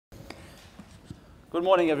Good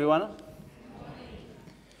morning, everyone.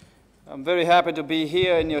 I'm very happy to be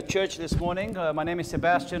here in your church this morning. My name is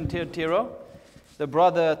Sebastian Tirtirau. The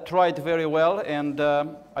brother tried very well, and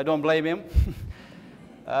I don't blame him.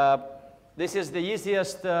 This is the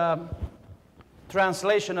easiest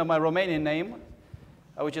translation of my Romanian name,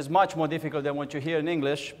 which is much more difficult than what you hear in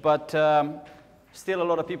English, but still a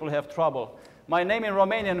lot of people have trouble. My name in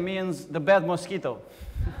Romanian means the bad mosquito.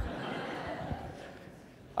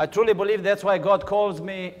 I truly believe that's why God calls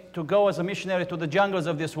me to go as a missionary to the jungles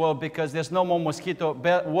of this world, because there's no more mosquito,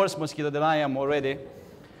 worse mosquito than I am already.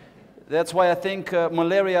 That's why I think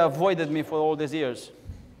malaria avoided me for all these years.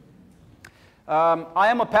 I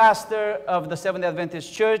am a pastor of the Seventh-day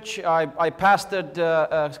Adventist Church. I pastored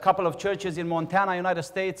a couple of churches in Montana, United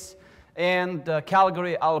States, and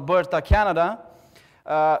Calgary, Alberta, Canada,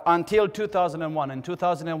 until 2001. In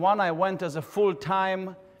 2001, I went as a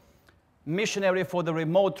full-time missionary for the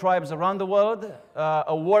remote tribes around the world,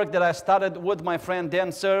 a work that I started with my friend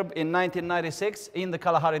Dan Serb in 1996 in the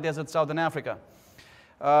Kalahari Desert, Southern Africa.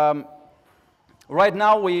 Right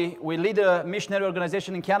now, we lead a missionary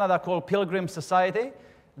organization in Canada called Pilgrim Society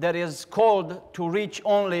that is called to reach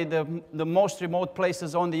only the most remote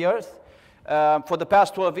places on the earth. For the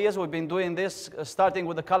past 12 years, we've been doing this, starting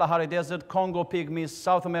with the Kalahari Desert, Congo Pygmies,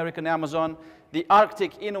 South American Amazon, the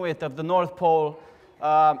Arctic Inuit of the North Pole,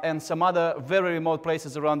 and some other very remote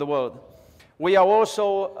places around the world. We are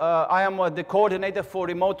also, I am the coordinator for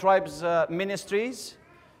Remote Tribes Ministries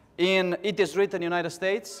in It Is Written, United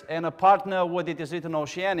States, and a partner with It Is Written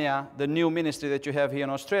Oceania, the new ministry that you have here in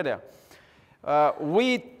Australia.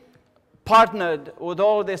 We partnered with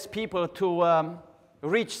all these people to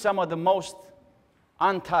reach some of the most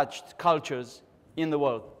untouched cultures in the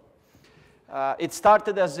world. It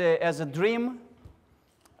started as a dream.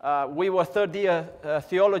 We were third-year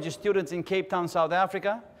theology students in Cape Town, South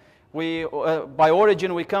Africa. By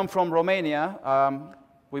origin, we come from Romania.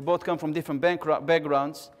 We both come from different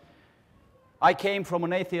backgrounds. I came from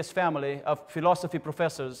an atheist family of philosophy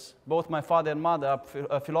professors. Both my father and mother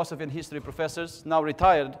are philosophy and history professors, now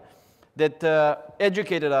retired, that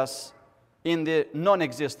educated us in the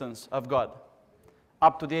non-existence of God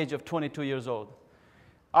up to the age of 22 years old.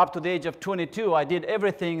 Up to the age of 22, I did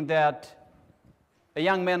everything that a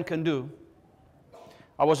young man can do.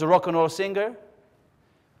 I was a rock and roll singer.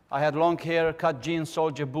 I had long hair, cut jeans,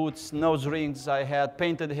 soldier boots, nose rings. I had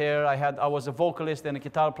painted hair. I was a vocalist and a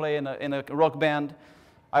guitar player in a rock band.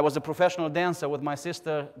 I was a professional dancer with my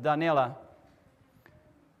sister Daniela.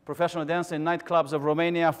 Professional dancer in nightclubs of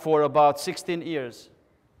Romania for about 16 years.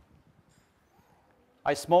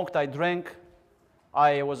 I smoked, I drank.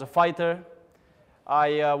 I was a fighter.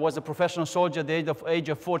 I was a professional soldier at the age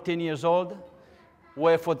of 14 years old,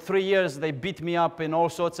 where for 3 years they beat me up in all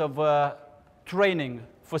sorts of training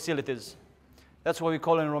facilities. That's what we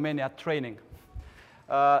call in Romania, training.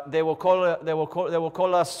 They will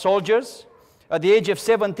call us soldiers. At the age of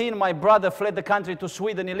 17, my brother fled the country to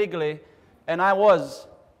Sweden illegally, and I was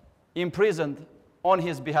imprisoned on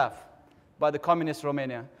his behalf by the communist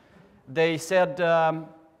Romania. They said,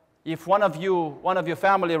 if one of your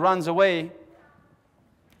family runs away,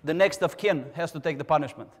 the next of kin has to take the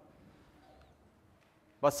punishment.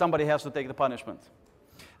 But somebody has to take the punishment.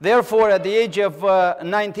 Therefore, at the age of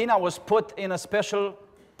 19, I was put in a special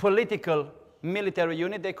political military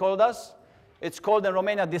unit, they called us. It's called in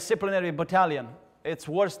Romania disciplinary battalion. It's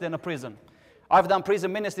worse than a prison. I've done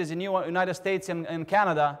prison ministries in the United States and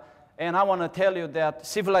Canada, and I want to tell you that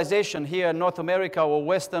civilization here in North America or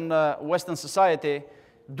Western society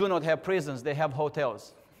do not have prisons, they have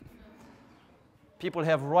hotels. People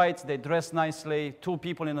have rights, they dress nicely, 2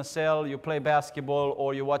 people in a cell, you play basketball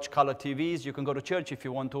or you watch color TVs, you can go to church if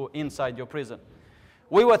you want to inside your prison.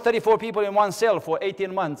 We were 34 people in one cell for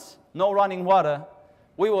 18 months, no running water.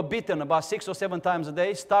 We were beaten about 6 or 7 times a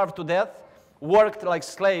day, starved to death, worked like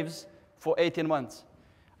slaves for 18 months.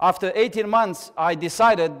 After 18 months, I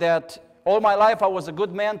decided that all my life I was a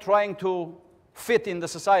good man trying to fit in the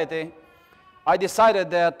society. I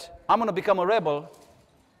decided that I'm going to become a rebel.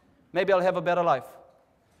 Maybe I'll have a better life.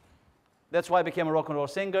 That's why I became a rock and roll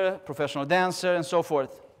singer, professional dancer, and so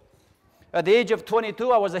forth. At the age of 22,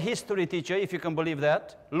 I was a history teacher, if you can believe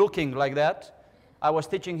that, looking like that. I was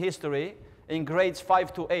teaching history in grades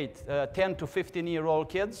 5 to 8, 10 to 15-year-old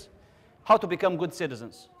kids, how to become good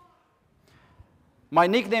citizens. My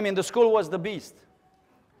nickname in the school was the Beast,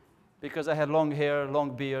 because I had long hair,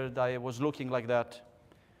 long beard, I was looking like that.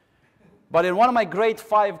 But in one of my grade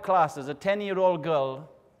 5 classes, a 10-year-old girl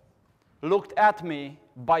looked at me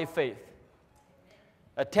by faith.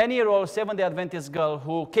 A 10-year-old Seventh-day Adventist girl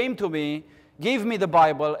who came to me, gave me the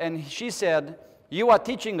Bible, and she said, you are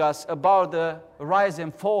teaching us about the rise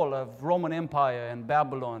and fall of Roman Empire and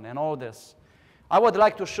Babylon and all this. I would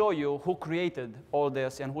like to show you who created all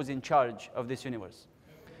this and who's in charge of this universe.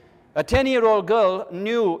 A 10-year-old girl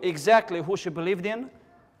knew exactly who she believed in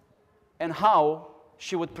and how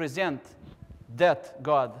she would present that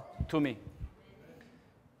God to me.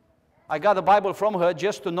 I got the Bible from her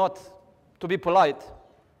just to be polite.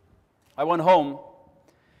 I went home,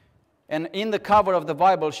 and in the cover of the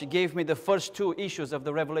Bible, she gave me the first 2 issues of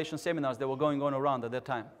the Revelation seminars that were going on around at that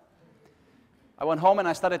time. I went home and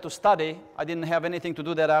I started to study. I didn't have anything to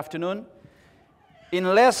do that afternoon.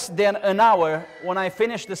 In less than an hour, when I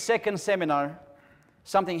finished the second seminar,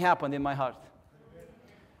 something happened in my heart.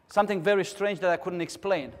 Something very strange that I couldn't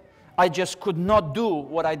explain. I just could not do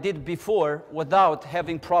what I did before without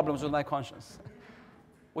having problems with my conscience,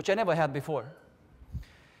 which I never had before.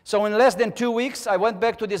 So in less than 2 weeks, I went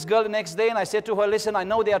back to this girl the next day and I said to her, listen, I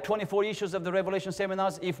know there are 24 issues of the Revelation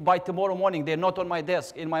seminars. If by tomorrow morning they're not on my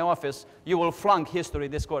desk in my office, you will flunk history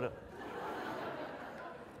this quarter.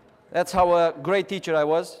 That's how a great teacher I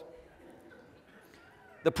was.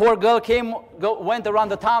 The poor girl went around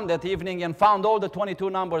the town that evening and found all the 22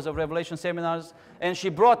 numbers of Revelation seminars, and she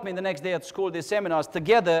brought me the next day at school these seminars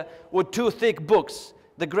together with 2 thick books,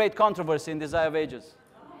 The Great Controversy and Desire of Ages.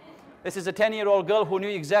 This is a 10-year-old girl who knew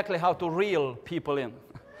exactly how to reel people in.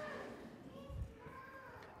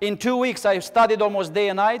 In 2 weeks, I studied almost day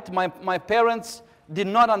and night. My parents did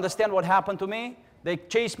not understand what happened to me. They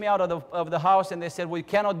chased me out of the house and they said, we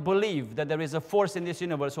cannot believe that there is a force in this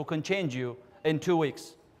universe who can change you in 2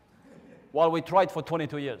 weeks, while we tried for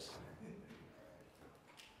 22 years.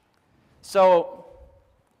 So,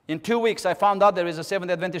 in 2 weeks, I found out there is a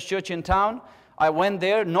Seventh-day Adventist church in town. I went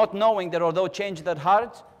there not knowing that although changed at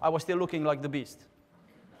heart, I was still looking like the beast.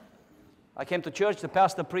 I came to church, the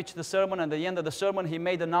pastor preached the sermon, and at the end of the sermon, he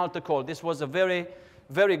made an altar call. This was a very,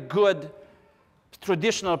 very good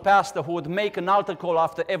traditional pastor who would make an altar call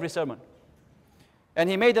after every sermon. And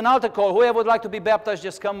he made an altar call, whoever would like to be baptized,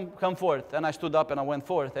 just come forth. And I stood up and I went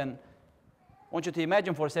forth. And I want you to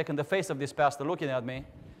imagine for a second the face of this pastor looking at me.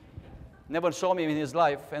 Never saw me in his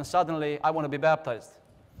life, and suddenly I want to be baptized.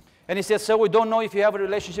 And he said, sir, we don't know if you have a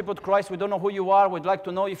relationship with Christ. We don't know who you are. We'd like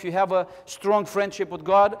to know if you have a strong friendship with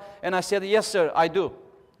God. And I said, yes, sir, I do.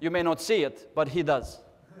 You may not see it, but he does.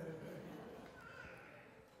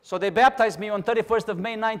 So they baptized me on 31st of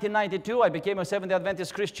May, 1992. I became a Seventh-day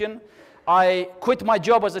Adventist Christian. I quit my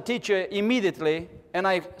job as a teacher immediately, and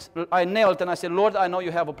I knelt and I said, Lord, I know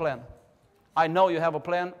you have a plan. I know you have a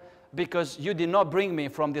plan because you did not bring me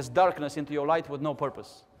from this darkness into your light with no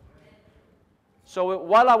purpose. So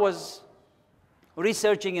while I was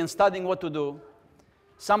researching and studying what to do,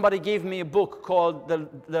 somebody gave me a book called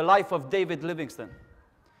The Life of David Livingstone.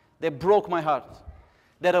 They broke my heart.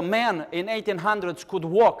 That a man in 1800s could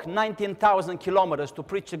walk 19,000 kilometers to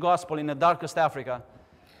preach the gospel in the darkest Africa.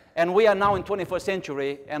 And we are now in 21st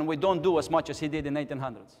century, and we don't do as much as he did in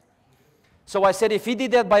 1800s. So I said, if he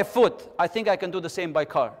did that by foot, I think I can do the same by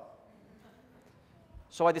car.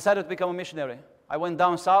 So I decided to become a missionary. I went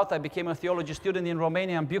down south. I became a theology student in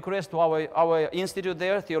Romania and Bucharest to our institute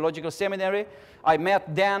there, theological seminary. I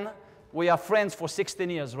met Dan. We are friends for 16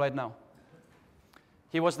 years right now.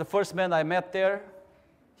 He was the first man I met there.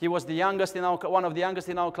 He was the youngest one of the youngest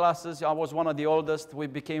in our classes. I was one of the oldest. We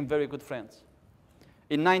became very good friends.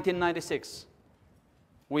 In 1996,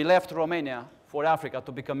 we left Romania for Africa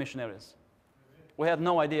to become missionaries. We had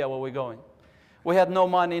no idea where we were going. We had no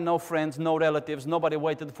money, no friends, no relatives. Nobody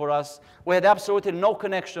waited for us. We had absolutely no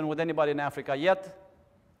connection with anybody in Africa.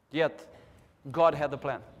 Yet, God had a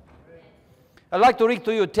plan. I'd like to read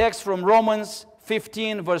to you a text from Romans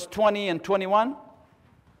 15, verse 20 and 21.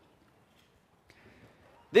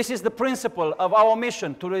 This is the principle of our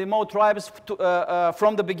mission to the remote tribes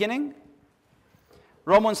from the beginning.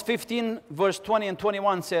 Romans 15, verse 20 and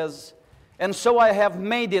 21 says, and so I have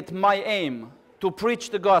made it my aim to preach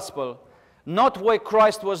the gospel, not where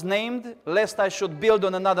Christ was named, lest I should build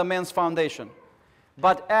on another man's foundation,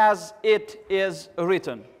 but as it is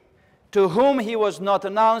written, to whom he was not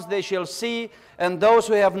announced, they shall see, and those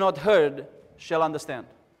who have not heard shall understand.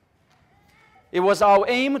 It was our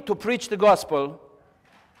aim to preach the gospel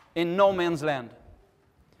in no man's land,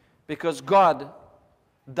 because God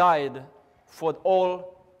died for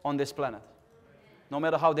all on this planet. No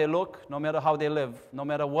matter how they look, no matter how they live, no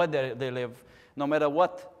matter what they live, no matter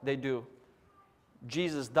what they do,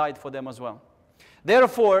 Jesus died for them as well.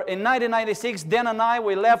 Therefore, in 1996, Dan and I,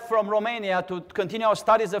 we left from Romania to continue our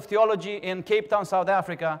studies of theology in Cape Town, South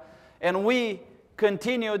Africa, and we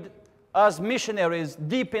continued as missionaries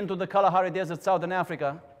deep into the Kalahari Desert, Southern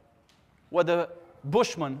Africa, where the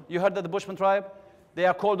Bushmen, you heard of the Bushman tribe? They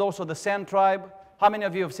are called also the Sand tribe. How many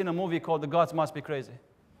of you have seen a movie called The Gods Must Be Crazy?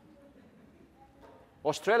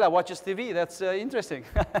 Australia watches TV. That's interesting.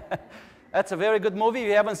 That's a very good movie. If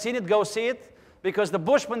you haven't seen it, go see it. Because the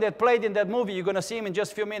bushman that played in that movie, you're going to see him in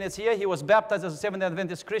just a few minutes here. He was baptized as a Seventh-day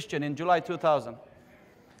Adventist Christian in July 2000.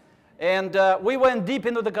 And we went deep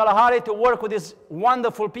into the Kalahari to work with these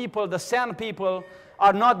wonderful people. The Sand people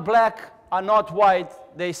are not black, are not white.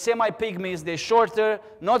 They're semi-pygmies. They're shorter,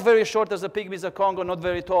 not very short as the pygmies of Congo, not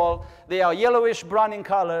very tall. They are yellowish brown in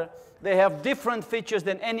color. They have different features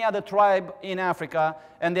than any other tribe in Africa,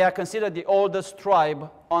 and they are considered the oldest tribe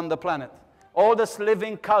on the planet. Oldest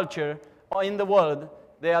living culture in the world.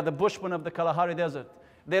 They are the Bushmen of the Kalahari Desert.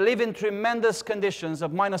 They live in tremendous conditions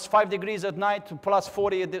of -5 degrees at night to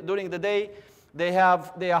 +40 during the day. They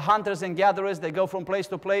are hunters and gatherers. They go from place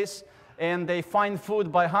to place, and they find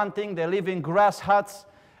food by hunting. They live in grass huts,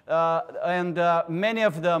 and many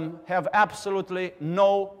of them have absolutely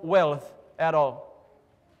no wealth at all.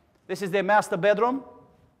 This is their master bedroom.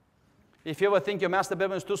 If you ever think your master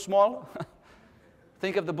bedroom is too small,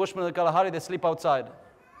 think of the Bushmen of the Kalahari. They sleep outside.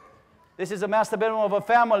 This is a master bedroom of a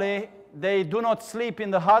family. They do not sleep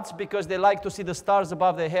in the huts because they like to see the stars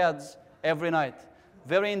above their heads every night.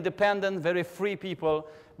 Very independent, very free people.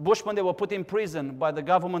 Bushmen, they were put in prison by the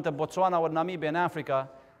government of Botswana or Namibia in Africa,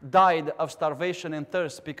 died of starvation and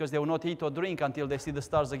thirst because they will not eat or drink until they see the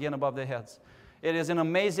stars again above their heads. It is an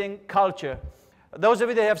amazing culture. Those of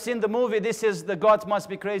you that have seen the movie, this is The Gods Must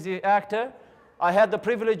Be Crazy actor. I had the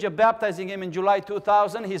privilege of baptizing him in July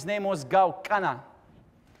 2000. His name was Gaukana.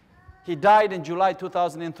 He died in July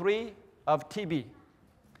 2003 of TB,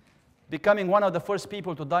 becoming one of the first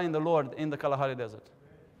people to die in the Lord in the Kalahari Desert.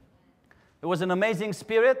 It was an amazing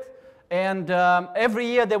spirit, and every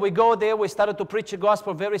year that we go there, we started to preach the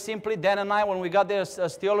gospel very simply. Dan and I, when we got there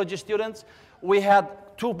as theology students, we had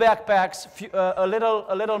 2 backpacks, a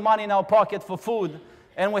little money in our pocket for food,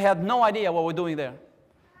 and we had no idea what we're doing there.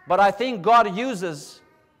 But I think God uses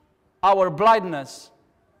our blindness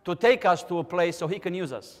to take us to a place so He can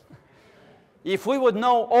use us. If we would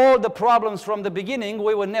know all the problems from the beginning,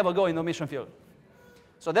 we would never go in the mission field.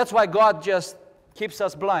 So that's why God just keeps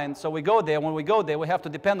us blind. So we go there. When we go there, we have to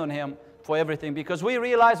depend on Him for everything. Because we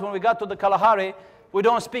realized when we got to the Kalahari, we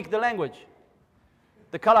don't speak the language.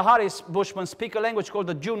 The Kalahari Bushmen speak a language called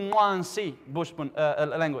the Junwansi Bushman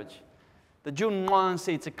language. The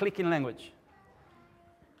Junwansi, it's a clicking language.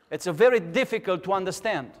 It's a very difficult to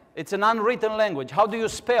understand. It's an unwritten language. How do you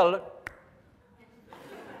spell?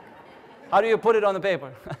 How do you put it on the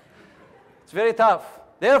paper? It's very tough.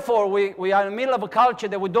 Therefore, we are in the middle of a culture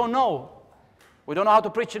that we don't know. We don't know how to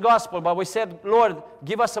preach the gospel, but we said, Lord,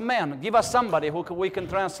 give us a man, give us somebody who we can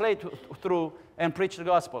translate through and preach the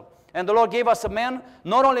gospel. And the Lord gave us a man,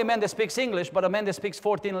 not only a man that speaks English, but a man that speaks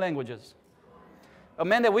 14 languages. A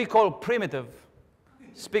man that we call primitive,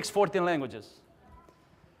 speaks 14 languages.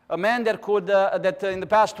 A man that could, in the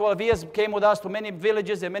past 12 years came with us to many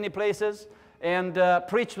villages and many places and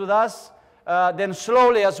preached with us. Then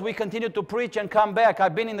slowly, as we continue to preach and come back,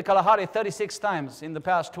 I've been in the Kalahari 36 times in the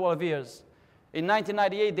past 12 years. In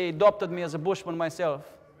 1998, they adopted me as a bushman myself.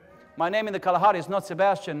 My name in the Kalahari is not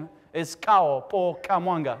Sebastian, it's Kao, Po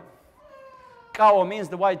Kamwanga. Kao means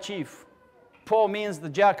the white chief, Po means the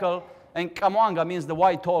jackal, and Kamwanga means the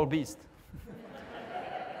white tall beast.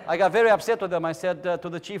 I got very upset with them. I said to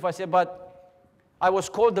the chief, I said, but I was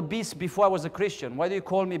called the beast before I was a Christian. Why do you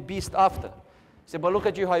call me beast after? He said, but look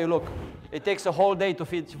at you how you look. It takes a whole day to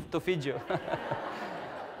feed you.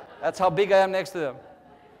 That's how big I am next to them.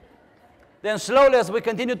 Then slowly, as we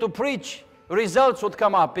continue to preach, results would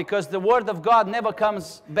come up because the Word of God never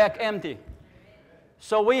comes back empty.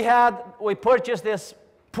 So we purchased this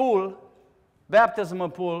pool, baptismal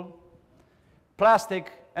pool,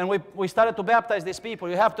 plastic, and we started to baptize these people.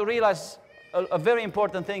 You have to realize a very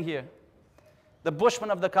important thing here. The Bushmen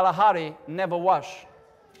of the Kalahari never wash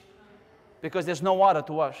because there's no water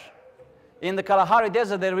to wash. In the Kalahari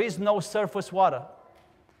Desert, there is no surface water.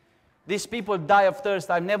 These people die of thirst.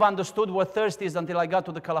 I've never understood what thirst is until I got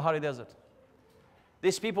to the Kalahari Desert.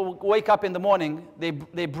 These people wake up in the morning,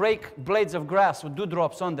 they break blades of grass with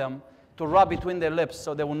dewdrops on them to rub between their lips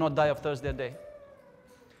so they will not die of thirst that day.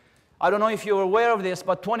 I don't know if you're aware of this,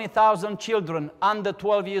 but 20,000 children under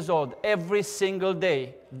 12 years old every single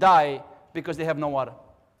day die because they have no water.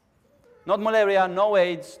 Not malaria, no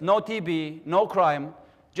AIDS, no TB, no crime,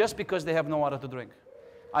 just because they have no water to drink.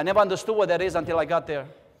 I never understood what that is until I got there.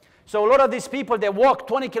 So a lot of these people, they walk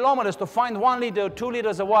 20 kilometers to find 1 liter or 2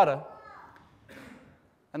 liters of water.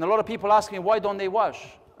 And a lot of people ask me, why don't they wash?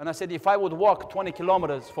 And I said, if I would walk 20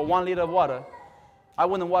 kilometers for 1 liter of water, I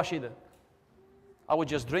wouldn't wash either. I would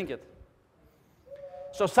just drink it.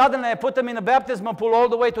 So suddenly I put them in a baptismal pool all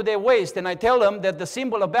the way to their waist, and I tell them that the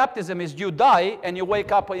symbol of baptism is you die and you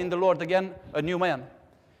wake up in the Lord again, a new man.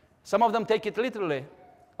 Some of them take it literally.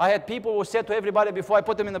 I had people who said to everybody before I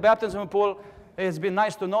put them in the baptismal pool, "Hey, it's been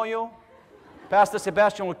nice to know you. Pastor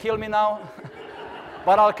Sebastian will kill me now,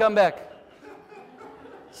 but I'll come back."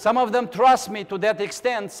 Some of them trust me to that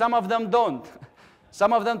extent, some of them don't.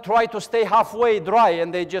 Some of them try to stay halfway dry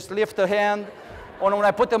and they just lift a hand. Or when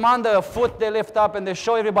I put them under a foot, they lift up and they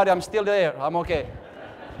show everybody I'm still there, I'm okay.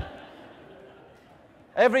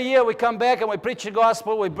 Every year we come back and we preach the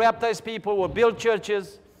gospel, we baptize people, we build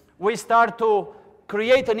churches. We start to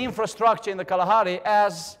create an infrastructure in the Kalahari.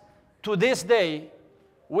 As to this day,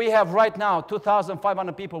 we have right now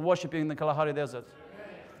 2,500 people worshiping in the Kalahari Desert.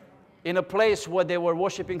 In a place where they were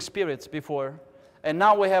worshiping spirits before. And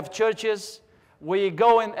now we have churches. We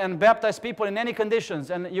go in and baptize people in any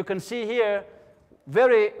conditions. And you can see here,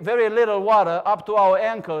 very, very little water up to our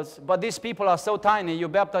ankles. But these people are so tiny, you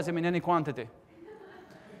baptize them in any quantity.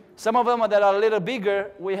 Some of them that are a little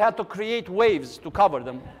bigger, we had to create waves to cover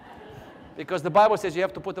them. Because the Bible says you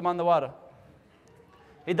have to put them under water.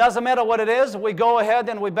 It doesn't matter what it is. We go ahead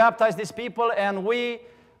and we baptize these people. And we,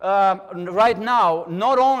 right now,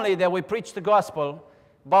 not only that we preach the gospel,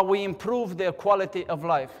 but we improve their quality of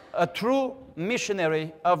life. A true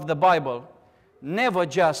missionary of the Bible never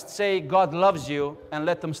just say God loves you and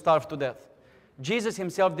let them starve to death. Jesus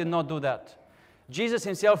himself did not do that. Jesus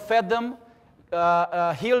himself fed them,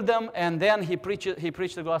 healed them, and then he preached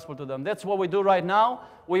the gospel to them. That's what we do right now.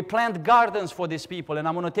 We plant gardens for these people, and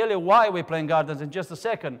I'm going to tell you why we plant gardens in just a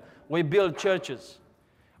second. We build churches.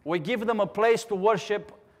 We give them a place to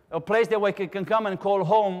worship, a place that we can come and call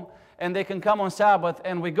home, and they can come on Sabbath,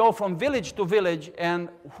 and we go from village to village, and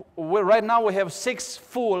right now we have 6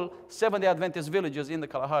 full Seventh-day Adventist villages in the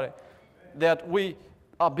Kalahari that we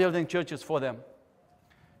are building churches for them.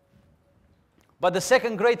 But the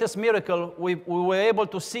second greatest miracle we were able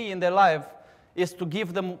to see in their life is to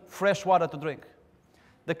give them fresh water to drink.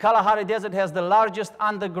 The Kalahari Desert has the largest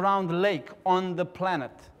underground lake on the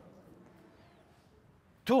planet.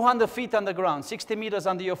 200 feet underground, 60 meters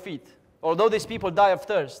under your feet. Although these people die of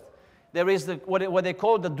thirst, there is what they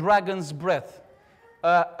call the dragon's breath.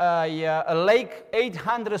 A lake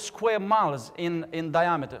 800 square miles in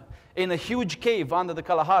diameter, in a huge cave under the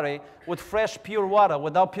Kalahari with fresh, pure water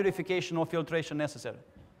without purification or filtration necessary.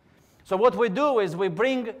 So what we do is we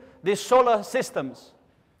bring these solar systems,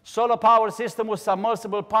 solar power system with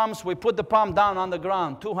submersible pumps. We put the pump down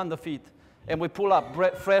underground, 200 feet, and we pull up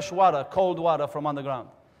fresh water, cold water from underground.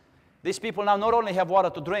 These people now not only have water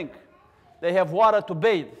to drink, they have water to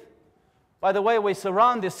bathe. By the way, we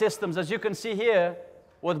surround these systems, as you can see here,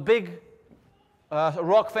 with big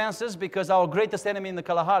rock fences, because our greatest enemy in the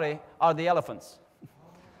Kalahari are the elephants.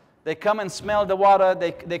 They come and smell the water,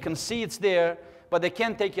 they can see it's there, but they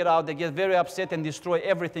can't take it out. They get very upset and destroy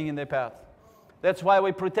everything in their path. That's why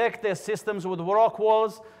we protect their systems with rock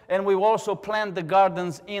walls, and we also plant the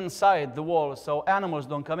gardens inside the walls so animals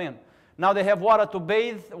don't come in. Now they have water to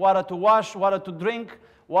bathe, water to wash, water to drink,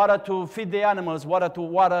 water to feed the animals, water to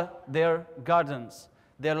water their gardens.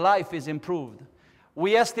 Their life is improved.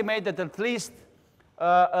 We estimate that at least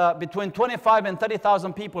between 25 and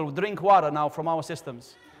 30,000 people drink water now from our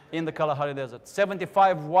systems in the Kalahari Desert.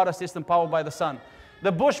 75 water systems powered by the sun.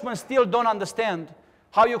 The Bushmen still don't understand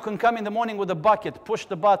how you can come in the morning with a bucket, push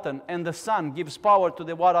the button, and the sun gives power to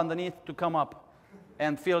the water underneath to come up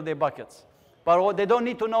and fill their buckets. But they don't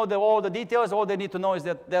need to know all the details. All they need to know is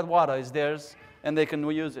that that water is theirs and they can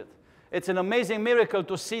use it. It's an amazing miracle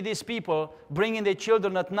to see these people bringing their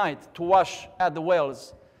children at night to wash at the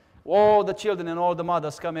wells. All the children and all the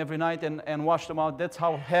mothers come every night and wash them out. That's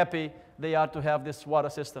how happy they are to have these water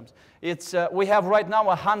systems. We have right now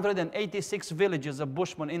 186 villages of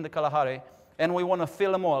Bushmen in the Kalahari, and we want to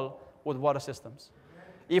fill them all with water systems.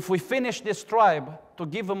 If we finish this tribe to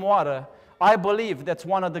give them water, I believe that's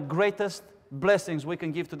one of the greatest blessings we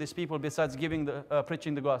can give to these people besides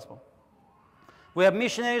preaching the gospel. We have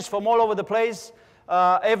missionaries from all over the place.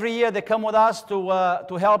 Every year they come with us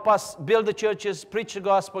to help us build the churches, preach the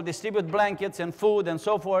gospel, distribute blankets and food and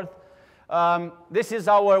so forth. This is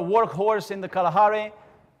our workhorse in the Kalahari.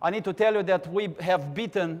 I need to tell you that we have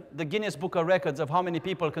beaten the Guinness Book of Records of how many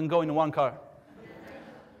people can go in one car.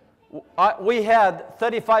 We had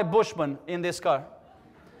 35 Bushmen in this car.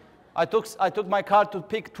 I took my car to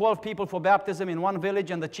pick 12 people for baptism in one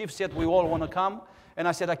village, and the chief said, we all want to come. And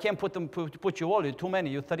I said, I can't put you all, you're too many,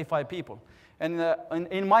 you're 35 people. And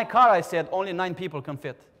in my car, I said, only 9 people can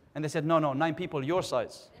fit. And they said, no, 9 people your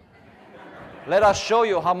size. Let us show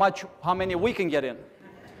you how many we can get in.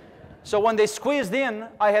 So when they squeezed in,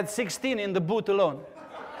 I had 16 in the booth alone.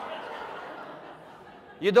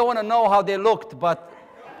 You don't want to know how they looked, but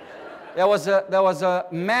there was a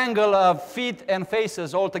mangle of feet and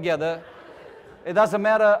faces all together. It doesn't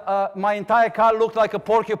matter. My entire car looked like a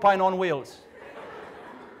porcupine on wheels.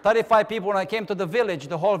 35 people. When I came to the village,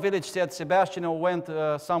 the whole village said Sebastian went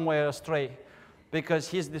somewhere astray because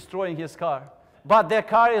he's destroying his car. But their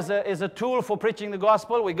car is a tool for preaching the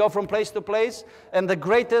gospel. We go from place to place. And the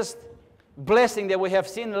greatest blessing that we have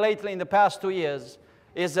seen lately in the past 2 years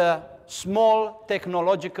is a small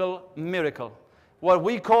technological miracle. What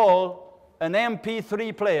we call an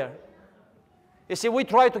MP3 player. You see, we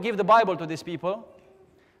try to give the Bible to these people,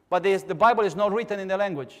 but the Bible is not written in their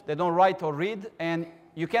language. They don't write or read, and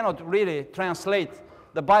you cannot really translate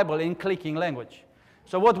the Bible in clicking language.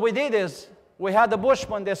 So what we did is, we had a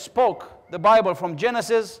bushman that spoke the Bible from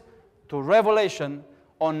Genesis to Revelation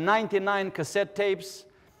on 99 cassette tapes.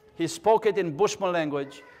 He spoke it in bushman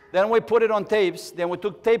language. Then we put it on tapes. Then we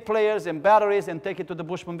took tape players and batteries and take it to the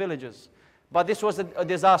bushman villages. But this was a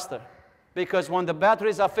disaster, because when the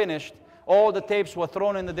batteries are finished, all the tapes were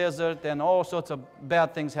thrown in the desert and all sorts of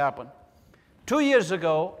bad things happened. 2 years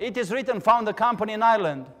ago, It Is Written found a company in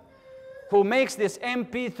Ireland who makes these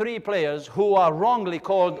MP3 players, who are wrongly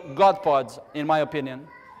called God pods, in my opinion.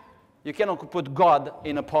 You cannot put God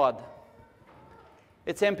in a pod.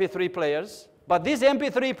 It's MP3 players. But these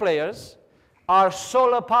MP3 players are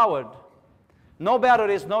solar powered. No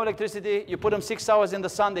batteries, no electricity. You put them 6 hours in the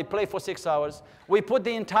sun, they play for 6 hours. We put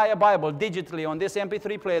the entire Bible digitally on this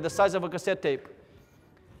MP3 player, the size of a cassette tape.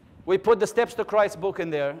 We put the Steps to Christ book in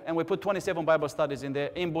there, and we put 27 Bible studies in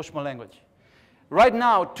there in Bushman language. Right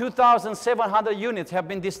now, 2,700 units have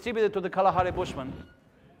been distributed to the Kalahari Bushmen.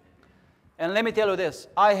 And let me tell you this,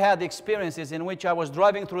 I had experiences in which I was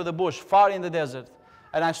driving through the bush, far in the desert,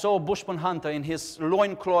 and I saw a Bushman hunter in his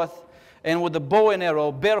loincloth and with a bow and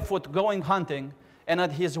arrow, barefoot, going hunting, and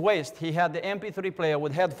at his waist he had the MP3 player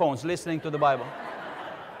with headphones listening to the Bible.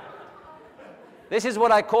 This is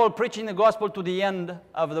what I call preaching the gospel to the end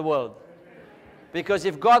of the world. Because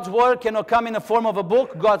if God's word cannot come in the form of a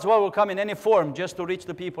book, God's word will come in any form just to reach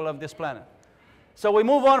the people of this planet. So we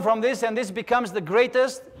move on from this, and this becomes the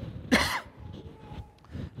greatest,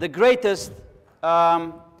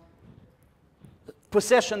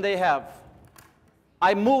 possession they have.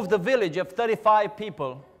 I moved the village of 35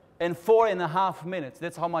 people in 4.5 minutes.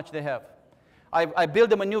 That's how much they have. I built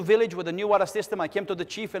them a new village with a new water system. I came to the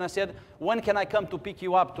chief and I said, when can I come to pick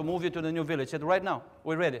you up to move you to the new village? He said, right now,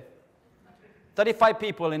 we're ready. 35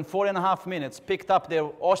 people in 4.5 minutes picked up their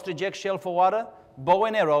ostrich eggshell for water, bow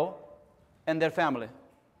and arrow, and their family.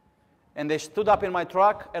 And they stood up in my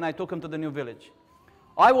truck and I took them to the new village.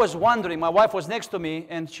 I was wondering, my wife was next to me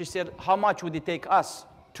and she said, how much would it take us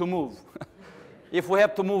to move if we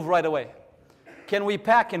have to move right away? Can we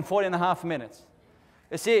pack in 4.5 minutes?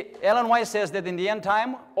 You see, Ellen White says that in the end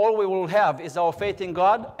time, all we will have is our faith in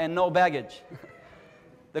God and no baggage.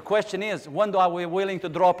 The question is, when are we willing to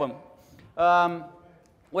drop them?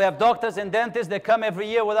 We have doctors and dentists that come every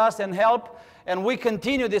year with us and help, and we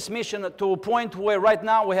continue this mission to a point where right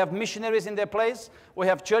now we have missionaries in their place, we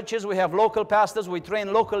have churches, we have local pastors, we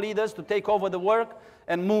train local leaders to take over the work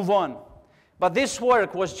and move on. But this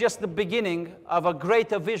work was just the beginning of a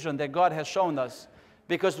greater vision that God has shown us,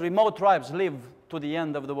 because remote tribes live to the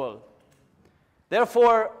end of the world.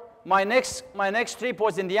 Therefore, my next trip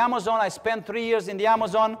was in the Amazon. I spent 3 years in the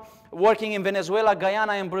Amazon, working in Venezuela,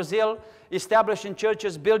 Guyana, and Brazil, establishing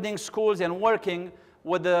churches, building schools, and working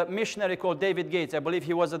with a missionary called David Gates. I believe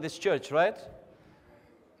he was at this church, right?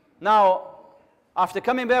 Now, after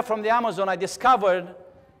coming back from the Amazon, I discovered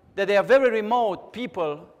that there are very remote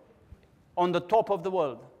people on the top of the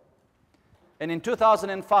world. And in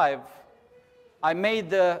 2005, I made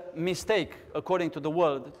the mistake, according to the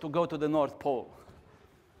world, to go to the North Pole.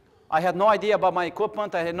 I had no idea about my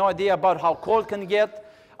equipment. I had no idea about how cold can get.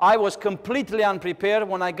 I was completely unprepared.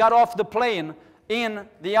 When I got off the plane in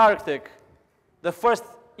the Arctic, the first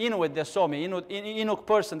Inuit that saw me, Inuk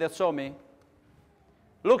person that saw me,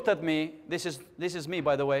 looked at me. This is me,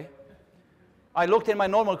 by the way. I looked in my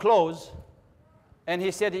normal clothes, and he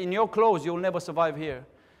said, in your clothes, you'll never survive here.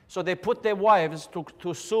 So they put their wives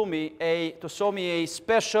to sew me a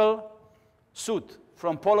special suit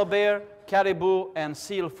from polar bear, caribou, and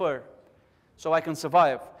seal fur, so I can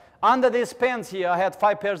survive. Under these pants here, I had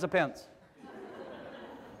 5 pairs of pants.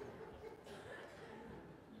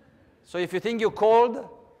 So if you think you're cold,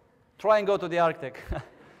 try and go to the Arctic.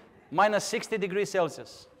 Minus 60 degrees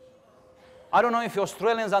Celsius. I don't know if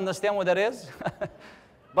Australians understand what that is,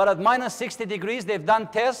 but at minus 60 degrees, they've done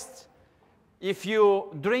tests. If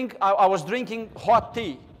you drink, I was drinking hot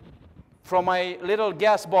tea from my little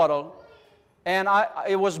gas bottle, And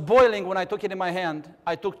it was boiling when I took it in my hand.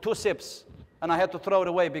 I took 2 sips, and I had to throw it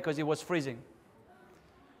away because it was freezing.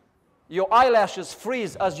 Your eyelashes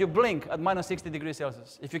freeze as you blink at minus 60 degrees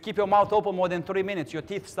Celsius. If you keep your mouth open more than 3 minutes, your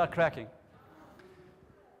teeth start cracking.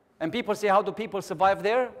 And people say, how do people survive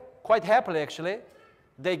there? Quite happily, actually.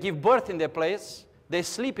 They give birth in their place. They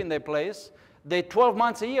sleep in their place. 12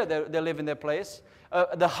 months a year, they live in their place.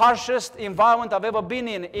 The harshest environment I've ever been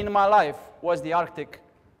in my life was the Arctic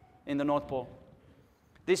in the North Pole.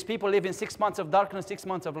 These people live in 6 months of darkness, 6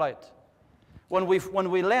 months of light. When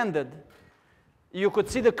we landed, you could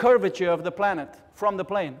see the curvature of the planet from the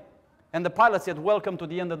plane. And the pilot said, welcome to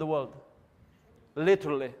the end of the world.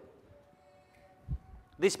 Literally.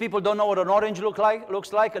 These people don't know what an orange looks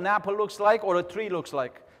like, an apple looks like, or a tree looks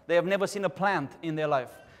like. They have never seen a plant in their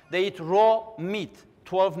life. They eat raw meat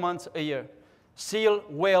 12 months a year. Seal,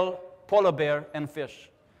 whale, polar bear, and fish.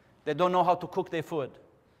 They don't know how to cook their food.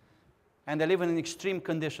 And they live in extreme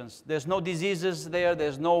conditions. There's no diseases there,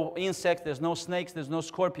 there's no insects, there's no snakes, there's no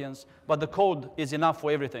scorpions, but the cold is enough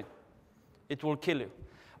for everything. It will kill you.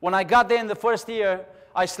 When I got there in the first year,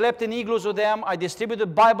 I slept in igloos with them. I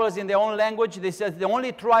distributed Bibles in their own language. They said the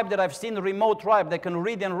only tribe that I've seen, a remote tribe, that can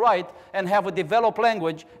read and write and have a developed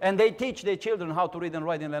language, and they teach their children how to read and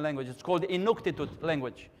write in their language. It's called Inuktitut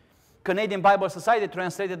language. Canadian Bible Society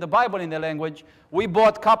translated the Bible in their language. We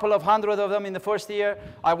bought a couple of hundred of them in the first year.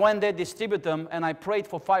 I went there, distributed them, and I prayed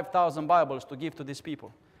for 5,000 Bibles to give to these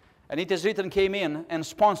people. And It Is Written came in and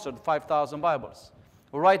sponsored 5,000 Bibles.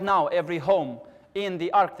 Right now, every home in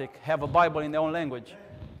the Arctic have a Bible in their own language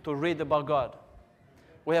to read about God.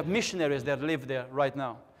 We have missionaries that live there right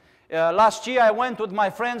now. Last year, I went with my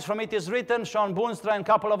friends from It Is Written, Sean Boonstra and a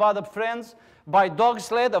couple of other friends, by dog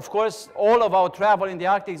sled. Of course, all of our travel in the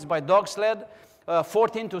Arctic is by dog sled.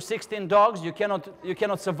 14 to 16 dogs. You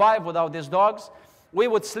cannot survive without these dogs. We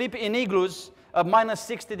would sleep in igloos at minus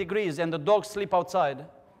 60 degrees, and the dogs sleep outside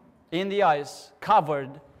in the ice,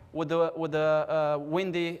 covered with the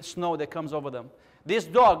windy snow that comes over them. These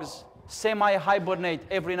dogs semi-hibernate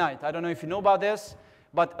every night. I don't know if you know about this,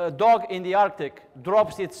 but a dog in the Arctic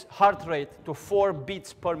drops its heart rate to 4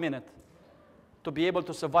 beats per minute to be able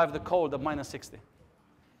to survive the cold of minus 60.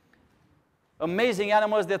 Amazing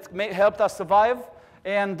animals that helped us survive.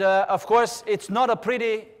 And of course, it's not a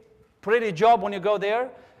pretty job when you go there.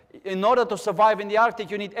 In order to survive in the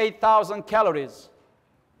Arctic, you need 8,000 calories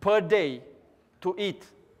per day to eat,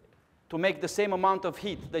 to make the same amount of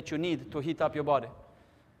heat that you need to heat up your body.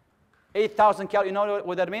 8,000 calories, you know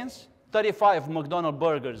what that means? 35 McDonald's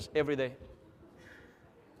burgers every day.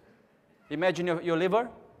 Imagine your liver.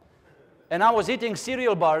 And I was eating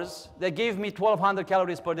cereal bars that gave me 1,200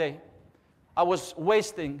 calories per day. I was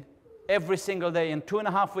wasting every single day. In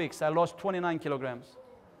 2.5 weeks, I lost 29 kilograms.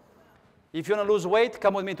 If you want to lose weight,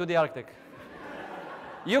 come with me to the Arctic.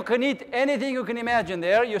 You can eat anything you can imagine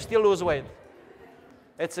there, you still lose weight.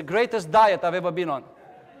 It's the greatest diet I've ever been on.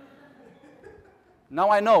 Now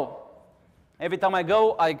I know. Every time I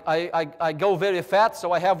go, I go very fat,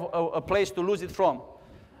 so I have a place to lose it from.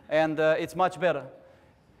 And it's much better.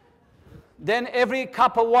 Then every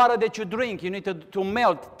cup of water that you drink, you need to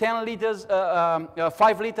melt 5 liters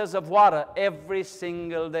of water every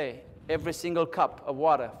single day. Every single cup of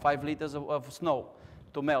water, 5 liters of snow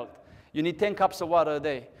to melt. You need 10 cups of water a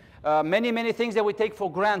day. Many things that we take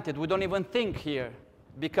for granted, we don't even think here,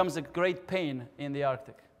 becomes a great pain in the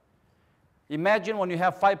Arctic. Imagine when you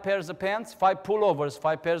have 5 pairs of pants, 5 pullovers,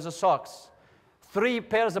 5 pairs of socks. 3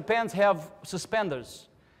 pairs of pants have suspenders.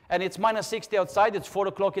 And it's minus 60 outside, it's 4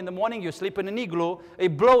 o'clock in the morning, you sleep in an igloo,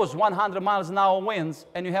 it blows 100 miles an hour winds,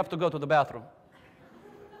 and you have to go to the bathroom.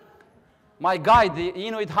 My guide, the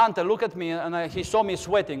Inuit hunter, looked at me, and he saw me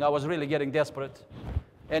sweating. I was really getting desperate.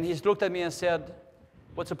 And he looked at me and said,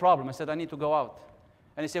 what's the problem? I said, I need to go out.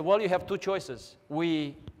 And he said, well, you have 2 choices.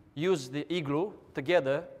 We use the igloo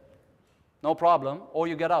together, no problem, or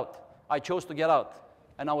you get out. I chose to get out,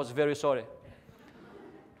 and I was very sorry.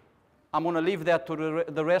 I'm going to leave that to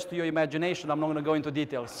the rest of your imagination. I'm not going to go into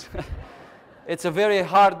details. It's a very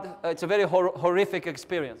horrific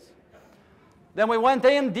experience. Then we went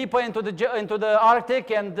in deeper into the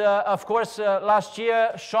Arctic, and of course, last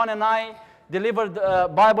year, Sean and I delivered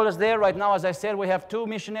Bibles there. Right now, as I said, we have 2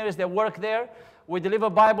 missionaries that work there. We deliver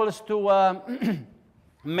Bibles to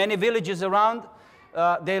many villages around.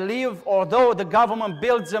 They live, although the government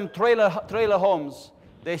builds them trailer homes,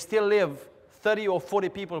 they still live 30 or 40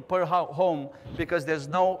 people per home because there's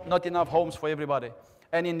not enough homes for everybody.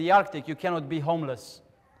 And in the Arctic, you cannot be homeless.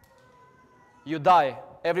 You die.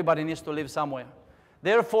 Everybody needs to live somewhere.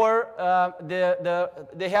 Therefore,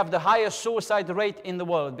 they have the highest suicide rate in the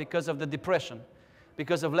world because of the depression.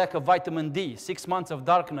 because of lack of vitamin D. 6 months of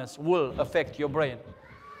darkness will affect your brain.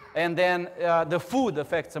 And then the food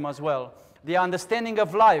affects them as well. The understanding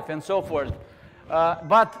of life and so forth.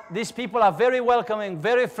 But these people are very welcoming,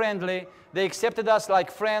 very friendly. They accepted us like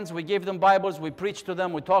friends. We gave them Bibles. We preached to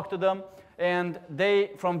them. We talked to them. And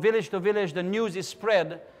they, from village to village, the news is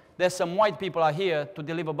spread. There's some white people are here to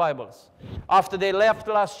deliver Bibles. After they left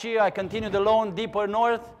last year, I continued alone deeper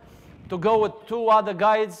north to go with 2 other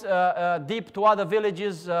guides deep to other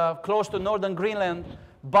villages close to northern Greenland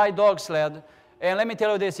by dog sled. And let me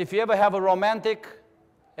tell you this, if you ever have a romantic,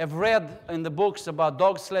 have read in the books about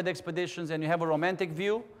dog sled expeditions and you have a romantic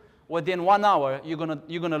view, within 1 hour, you're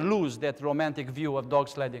gonna lose that romantic view of dog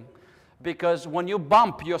sledding. Because when you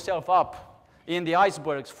bump yourself up in the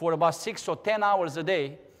icebergs for about 6 or 10 hours a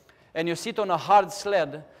day, and you sit on a hard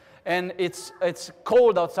sled, and it's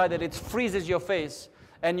cold outside and it freezes your face,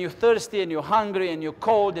 and you're thirsty and you're hungry and you're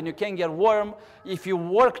cold and you can't get warm, if you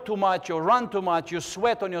work too much or run too much, you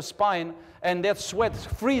sweat on your spine, and that sweat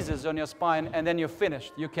freezes on your spine, and then you're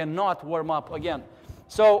finished. You cannot warm up again.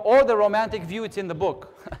 So all the romantic view, it's in the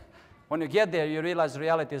book. When you get there, you realize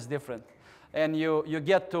reality is different. And you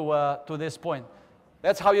get to this point.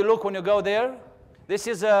 That's how you look when you go there. This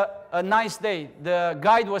is a nice day. The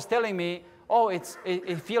guide was telling me, oh,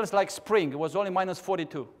 it feels like spring. It was only minus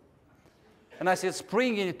 42. And I said,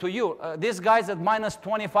 spring to you. These guys at minus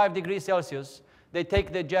 25 degrees Celsius, they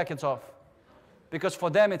take their jackets off. Because for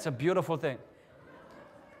them, it's a beautiful thing.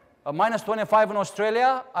 Minus 25 in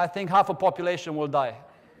Australia, I think half a population will die.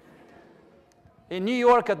 In New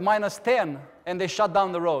York at minus 10, and they shut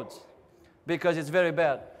down the roads because it's very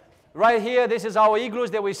bad. Right here, this is our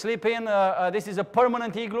igloos that we sleep in. This is a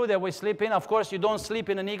permanent igloo that we sleep in. Of course, you don't sleep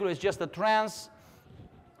in an igloo. It's just a trance.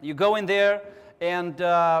 You go in there, and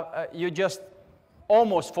you just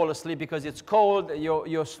almost fall asleep because it's cold.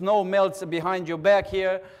 Your snow melts behind your back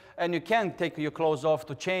here, and you can't take your clothes off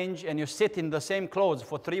to change, and you sit in the same clothes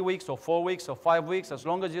for 3 weeks or 4 weeks or 5 weeks, as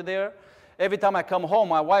long as you're there. Every time I come home,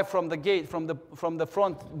 my wife from the gate, from the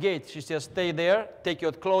front gate, she says, stay there, take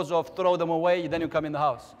your clothes off, throw them away, then you come in the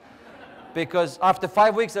house. Because after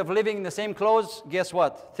 5 weeks of living in the same clothes, guess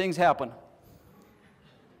what? Things happen.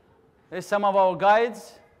 There's some of our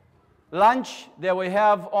guides. Lunch that we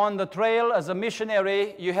have on the trail as a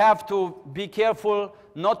missionary, you have to be careful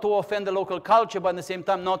not to offend the local culture, but at the same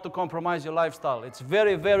time not to compromise your lifestyle. It's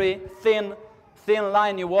very, very thin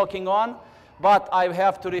line you're walking on. But I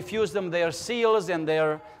have to refuse them their seals and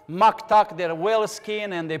their muktak, their whale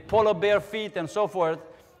skin and their polar bear feet and so forth.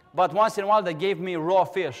 But once in a while they gave me raw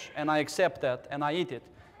fish, and I accept that and I eat it.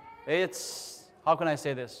 It's, how can I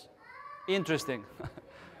say this? Interesting.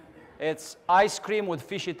 It's ice cream with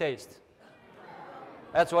fishy taste.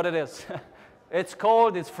 That's what it is. It's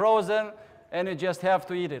cold, it's frozen, and you just have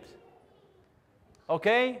to eat it.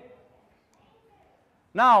 Okay?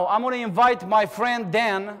 Now, I'm going to invite my friend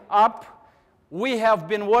Dan up. We have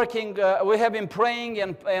been working, we have been praying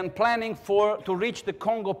and planning to reach the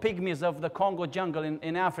Congo pygmies of the Congo jungle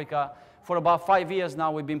in Africa for about 5 years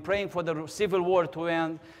now. We've been praying for the civil war to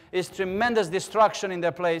end. It's tremendous destruction in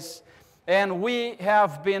their place. And we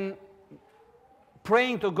have been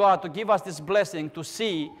praying to God to give us this blessing to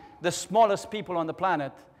see the smallest people on the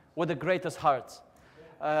planet with the greatest hearts.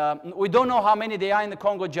 We don't know how many they are in the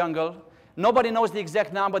Congo jungle. Nobody knows the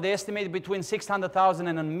exact number. They estimate between 600,000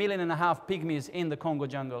 and 1.5 million pygmies in the Congo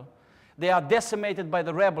jungle. They are decimated by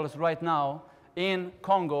the rebels right now in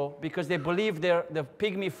Congo because they believe the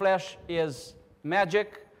pygmy flesh is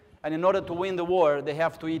magic, and in order to win the war, they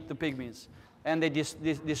have to eat the pygmies. And they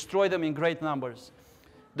destroy them in great numbers.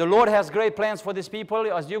 The Lord has great plans for these people.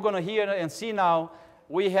 As you're going to hear and see now,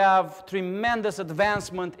 we have tremendous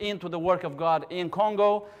advancement into the work of God in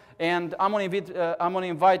Congo. And I'm going to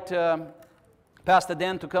invite Pastor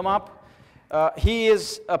Dan to come up. He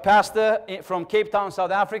is a pastor from Cape Town,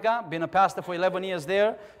 South Africa, been a pastor for 11 years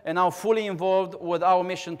there, and now fully involved with our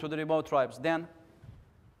mission to the remote tribes. Dan?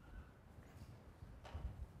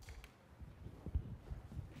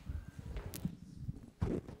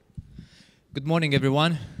 Good morning,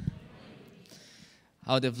 everyone.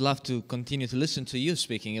 I would have loved to continue to listen to you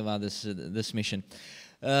speaking about this mission.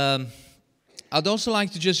 I'd also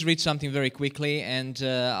like to just read something very quickly, and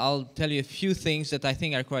I'll tell you a few things that I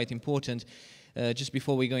think are quite important just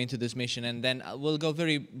before we go into this mission, and then we'll go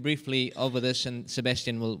very briefly over this, and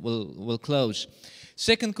Sebastian will close.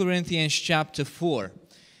 2 Corinthians chapter 4.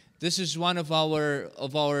 This is one of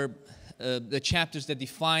the chapters that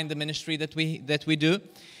define the ministry that we do.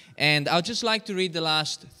 And I'd just like to read the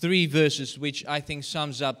last 3 verses, which I think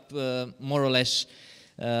sums up more or less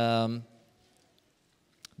the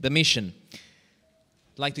mission.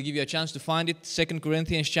 I'd like to give you a chance to find it. 2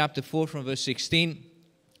 Corinthians chapter 4 from verse 16.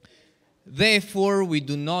 Therefore we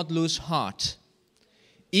do not lose heart.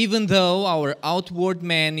 Even though our outward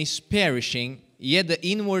man is perishing, yet the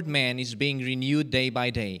inward man is being renewed day by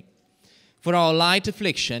day. For our light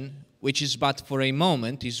affliction, which is but for a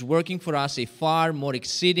moment, is working for us a far more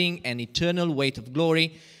exceeding and eternal weight of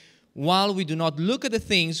glory, while we do not look at the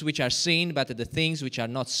things which are seen, but at the things which are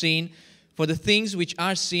not seen. For the things which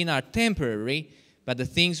are seen are temporary, but the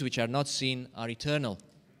things which are not seen are eternal.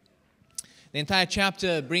 The entire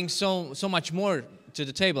chapter brings so much more to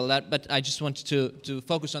the table, but I just wanted to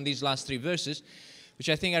focus on these last 3 verses, which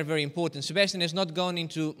I think are very important. Sebastian has not gone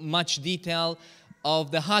into much detail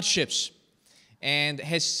of the hardships, and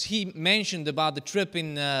has he mentioned about the trip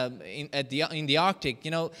in the Arctic. You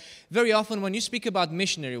know, very often when you speak about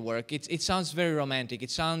missionary work, it sounds very romantic. It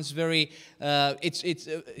sounds very,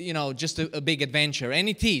 you know, just a big adventure, and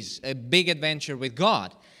it is a big adventure with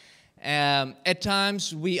God. At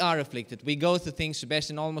times we are afflicted. We go through things.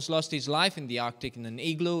 Sebastian almost lost his life in the Arctic in an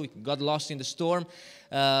igloo. He got lost in the storm.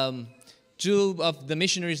 2 of the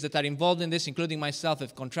missionaries that are involved in this, including myself,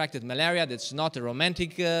 have contracted malaria. That's not a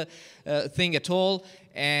romantic thing at all.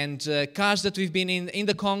 And cars that we've been in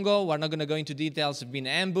the Congo, we're not going to go into details, have been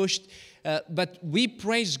ambushed. But we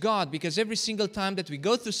praise God, because every single time that we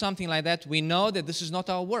go through something like that, we know that this is not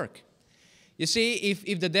our work. You see,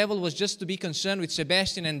 if the devil was just to be concerned with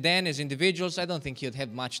Sebastian and Dan as individuals, I don't think he'd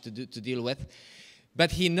have much to deal with.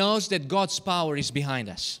 But he knows that God's power is behind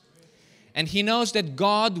us. And he knows that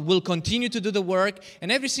God will continue to do the work.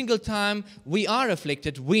 And every single time we are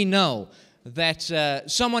afflicted, we know that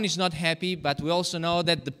someone is not happy, but we also know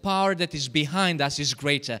that the power that is behind us is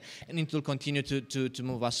greater, and it will continue to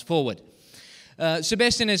move us forward.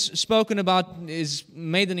 Sebastian has spoken about, has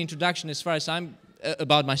made an introduction as far as I'm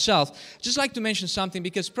about myself. I'd just like to mention something,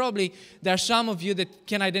 because probably there are some of you that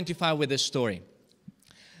can identify with this story.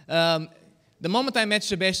 The moment I met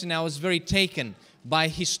Sebastian, I was very taken by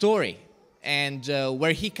his story and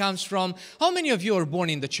where he comes from. How many of you are born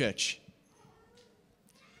in the church?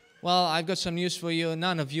 Well, I've got some news for you.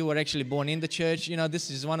 None of you were actually born in the church. You know,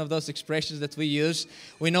 this is one of those expressions that we use.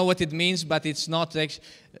 We know what it means, but it's not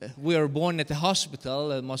we were born at the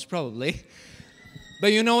hospital, most probably.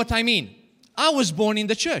 But you know what I mean. I was born in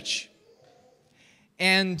the church.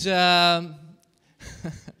 And I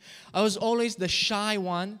was always the shy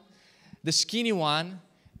one, the skinny one,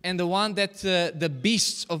 and the one that the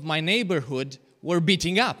beasts of my neighborhood were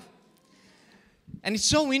beating up. And it's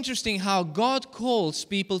so interesting how God calls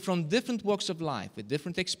people from different walks of life with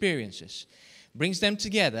different experiences, brings them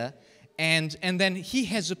together, and then He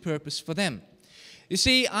has a purpose for them. You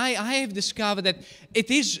see, I have discovered that it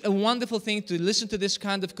is a wonderful thing to listen to this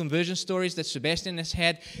kind of conversion stories that Sebastian has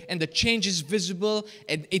had, and the change is visible,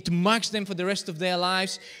 and it marks them for the rest of their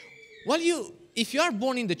lives. Well, if you are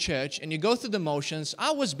born in the church and you go through the motions,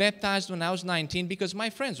 I was baptized when I was 19 because my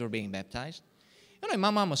friends were being baptized. You know,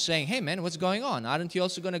 my mom was saying, hey man, what's going on? Aren't you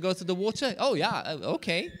also going to go through the water? Oh yeah,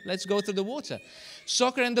 okay, let's go through the water.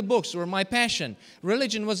 Soccer and the books were my passion.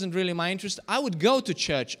 Religion wasn't really my interest. I would go to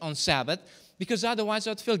church on Sabbath because otherwise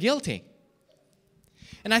I'd feel guilty.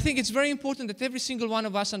 And I think it's very important that every single one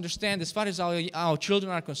of us understand, as far as our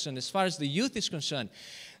children are concerned, as far as the youth is concerned,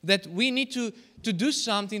 that we need to do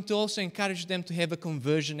something to also encourage them to have a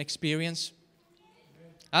conversion experience.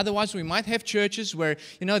 Otherwise, we might have churches where,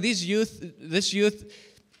 you know, this youth,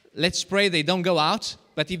 let's pray they don't go out.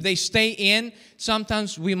 But if they stay in,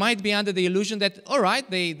 sometimes we might be under the illusion that, all right,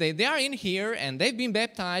 they are in here and they've been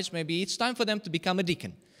baptized. Maybe it's time for them to become a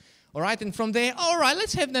deacon. All right, and from there, all right,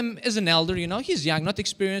 let's have them as an elder, you know. He's young, not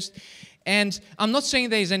experienced. And I'm not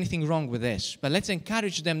saying there is anything wrong with this, but let's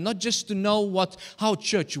encourage them not just to know how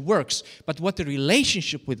church works, but what the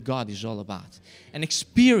relationship with God is all about, and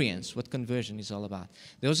experience what conversion is all about.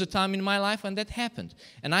 There was a time in my life when that happened,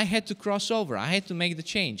 and I had to cross over. I had to make the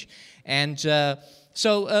change. And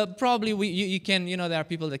so probably you can, you know, there are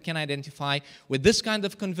people that can identify with this kind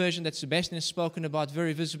of conversion that Sebastian has spoken about,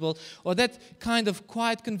 very visible, or that kind of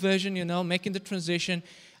quiet conversion, you know, making the transition.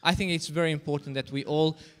 I think it's very important that we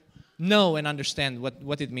all know and understand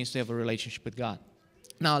what it means to have a relationship with God.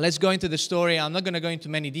 Now, let's go into the story. I'm not going to go into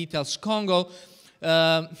many details. Congo,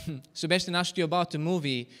 Sebastian asked you about the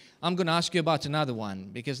movie. I'm going to ask you about another one,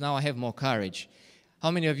 because now I have more courage. How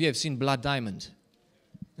many of you have seen Blood Diamond?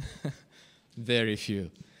 Very few.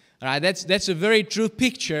 All right, that's a very true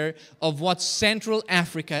picture of what Central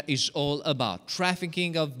Africa is all about.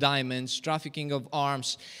 Trafficking of diamonds, trafficking of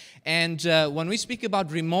arms. And when we speak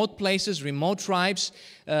about remote places, remote tribes,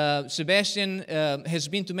 Sebastian has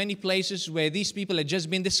been to many places where these people had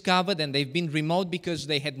just been discovered, and they've been remote because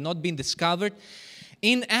they had not been discovered.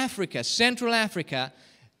 In Africa, Central Africa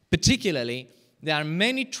particularly, there are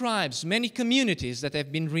many tribes, many communities that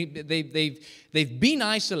have been they've been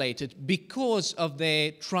isolated because of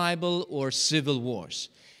their tribal or civil wars.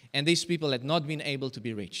 And these people had not been able to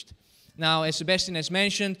be reached. Now, as Sebastian has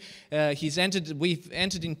mentioned, we've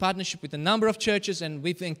entered in partnership with a number of churches, and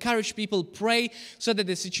we've encouraged people pray so that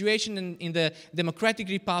the situation in the Democratic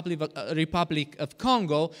Republic of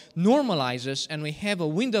Congo normalizes, and we have a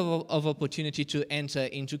window of opportunity to enter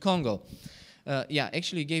into Congo. Yeah,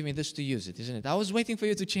 actually, you gave me this to use it, isn't it? I was waiting for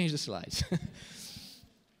you to change the slides.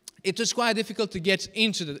 It was quite difficult to get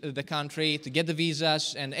into the country, to get the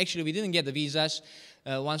visas, and actually we didn't get the visas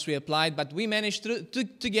once we applied, but we managed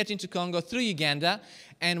to get into Congo through Uganda.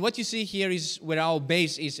 And what you see here is where our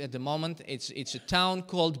base is at the moment. It's a town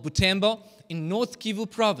called Butembo in North Kivu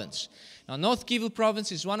province. Now, North Kivu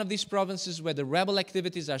province is one of these provinces where the rebel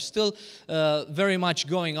activities are still very much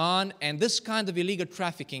going on, and this kind of illegal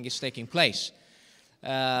trafficking is taking place.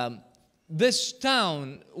 This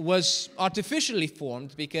town was artificially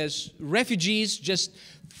formed because refugees just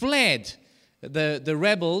fled the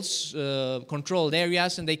rebels' controlled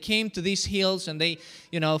areas, and they came to these hills, and they,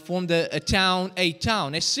 formed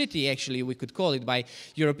a city, actually, we could call it by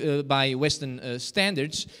by Western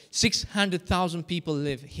standards. 600,000 people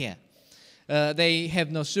live here. They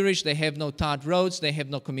have no sewage, they have no tarred roads, they have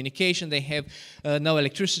no communication, they have no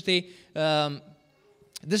electricity.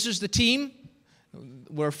 This is the team.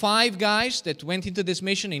 We're 5 guys that went into this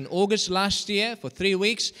mission in August last year for 3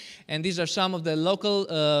 weeks, and these are some of the local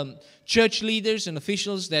church leaders and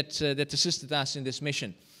officials that assisted us in this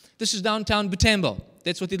mission. This is downtown Butembo.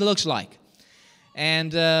 That's what it looks like.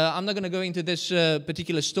 And I'm not going to go into this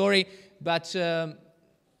particular story, but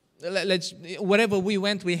wherever we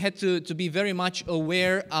went, we had to be very much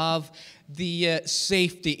aware of the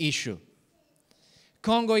safety issue.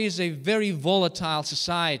 Congo is a very volatile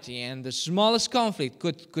society, and the smallest conflict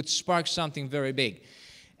could spark something very big.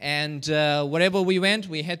 And wherever we went,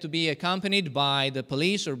 we had to be accompanied by the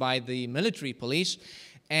police or by the military police.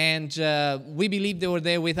 And we believed they were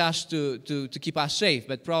there with us to keep us safe.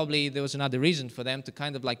 But probably there was another reason for them to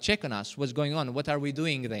kind of like check on us. What's going on? What are we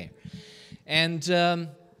doing there? And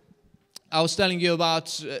I was telling you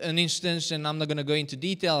about an instance, and I'm not going to go into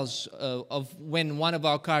details of when one of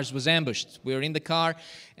our cars was ambushed. We were in the car,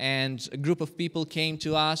 and a group of people came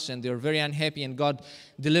to us, and they were very unhappy, and God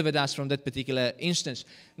delivered us from that particular instance.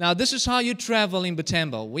 Now, this is how you travel in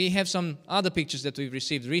Butembo. We have some other pictures that we've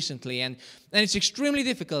received recently, and it's extremely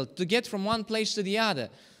difficult to get from one place to the other.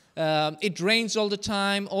 It rains all the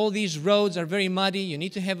time. All these roads are very muddy. You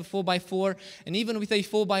need to have a 4x4. And even with a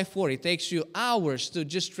 4x4, it takes you hours to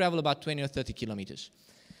just travel about 20 or 30 kilometers.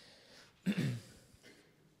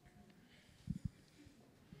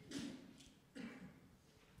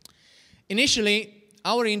 Initially,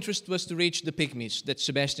 our interest was to reach the pygmies that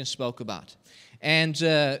Sebastian spoke about. And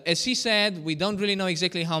as he said, we don't really know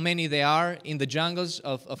exactly how many there are in the jungles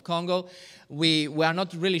of Congo. We are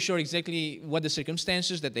not really sure exactly what the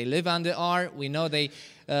circumstances that they live under are. We know they...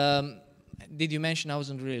 did you mention, I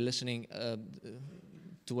wasn't really listening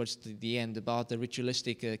towards the end, about the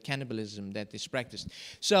ritualistic cannibalism that is practiced.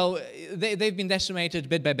 So they've been decimated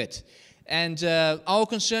bit by bit. And our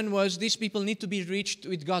concern was these people need to be reached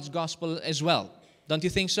with God's gospel as well. Don't you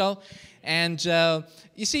think so? And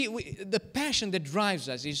you see, the passion that drives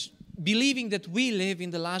us is believing that we live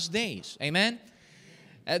in the last days. Amen?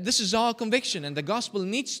 This is our conviction, and the gospel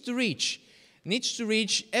needs to reach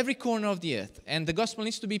every corner of the earth. And the gospel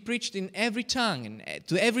needs to be preached in every tongue and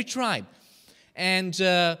to every tribe. And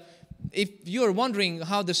if you're wondering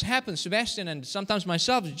how this happens, Sebastian and sometimes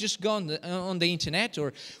myself just go on the internet,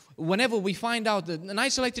 or whenever we find out an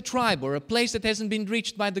isolated tribe or a place that hasn't been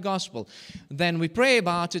reached by the gospel, then we pray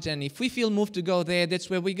about it, and if we feel moved to go there, that's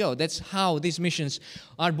where we go. That's how these missions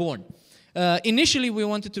are born. Initially, we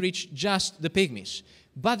wanted to reach just the pygmies,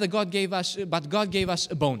 but God gave us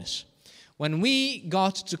a bonus. When we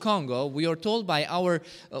got to Congo, we were told by our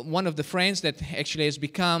one of the friends that actually has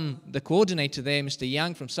become the coordinator there, Mr.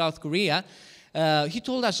 Yang from South Korea. He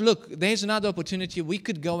told us, look, there's another opportunity. We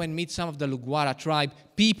could go and meet some of the Lugwara tribe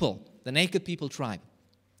people, the naked people tribe.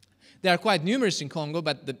 They are quite numerous in Congo,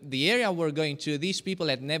 but the area we're going to, these people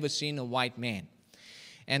had never seen a white man.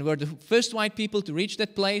 And we're the first white people to reach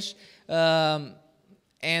that place. And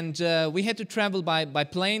we had to travel by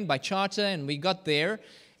plane, by charter, and we got there.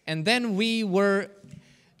 And then we were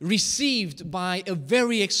received by a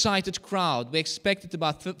very excited crowd. We expected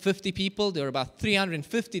about 50 people. There were about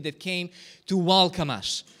 350 that came to welcome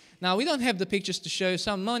us. Now, we don't have the pictures to show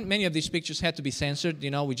you. Many of these pictures had to be censored.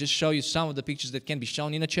 We just show you some of the pictures that can be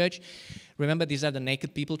shown in a church. Remember, these are the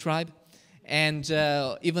naked people tribe. And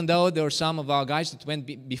even though there were some of our guys that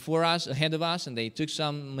went before us, ahead of us, and they took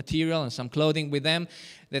some material and some clothing with them,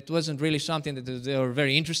 that wasn't really something that they were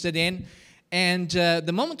very interested in. And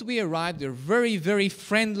the moment we arrived, they were very, very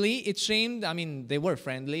friendly, it seemed. I mean, they were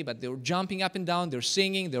friendly, but they were jumping up and down, they were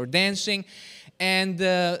singing, they were dancing. And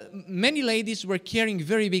many ladies were carrying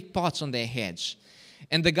very big pots on their heads.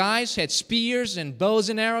 And the guys had spears and bows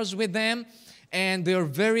and arrows with them, and they were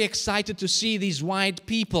very excited to see these white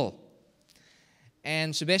people.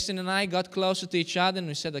 And Sebastian and I got closer to each other, and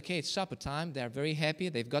we said, okay, it's supper time. They're very happy.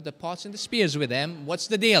 They've got the pots and the spears with them. What's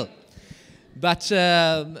the deal? But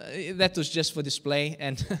that was just for display,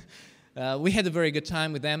 and we had a very good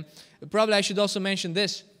time with them. Probably I should also mention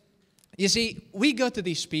this. You see, we go to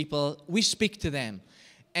these people, we speak to them,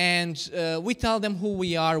 and we tell them who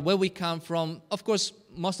we are, where we come from. Of course,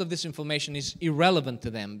 most of this information is irrelevant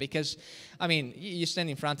to them because, I mean, you stand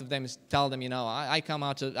in front of them and tell them, you know, I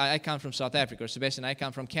come from South Africa, or Sebastian, I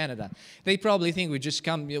come from Canada. They probably think we just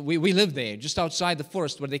come, we live there, just outside the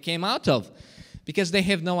forest where they came out of, because they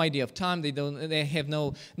have no idea of time. They have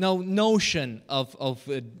no notion of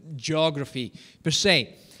geography per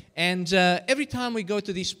se. And every time we go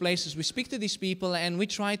to these places, we speak to these people and we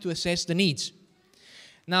try to assess the needs.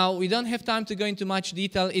 Now, we don't have time to go into much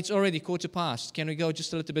detail. It's already 1:15. Can we go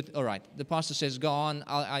just a little bit? All right. The pastor says, go on.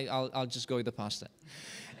 I'll just go with the pastor.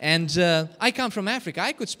 And I come from Africa.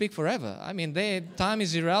 I could speak forever. I mean, time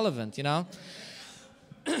is irrelevant, you know.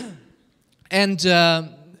 And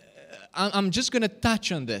I'm just going to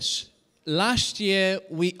touch on this. Last year,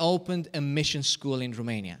 we opened a mission school in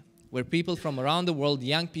Romania, where people from around the world,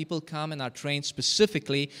 young people, come and are trained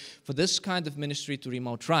specifically for this kind of ministry to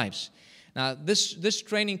remote tribes. Now, this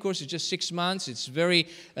training course is just 6 months. It's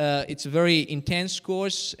a very intense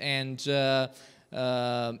course, and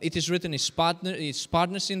it is written as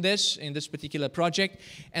partners in this particular project.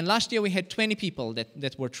 And last year we had 20 people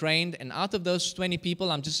that were trained, and out of those 20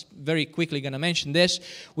 people, I'm just very quickly going to mention this.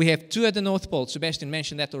 We have 2 at the North Pole. Sebastian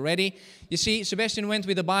mentioned that already. You see, Sebastian went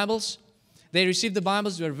with the Bibles. They received the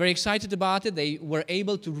Bibles. They were very excited about it. They were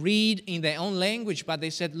able to read in their own language, but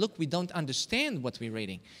they said, look, we don't understand what we're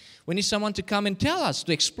reading. We need someone to come and tell us,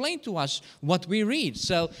 to explain to us what we read.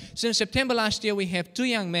 So since September last year, we have 2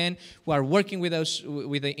 young men who are working with us,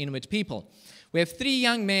 with the Inuit people. We have 3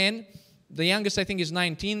 young men. The youngest, I think, is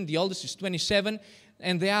 19. The oldest is 27.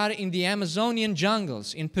 And they are in the Amazonian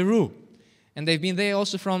jungles in Peru. And they've been there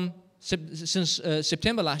also since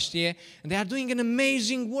September last year, and they are doing an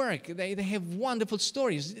amazing work. They have wonderful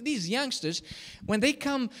stories. These youngsters, when they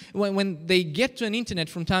come, when they get to an internet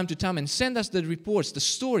from time to time and send us the reports, the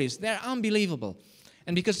stories, they're unbelievable.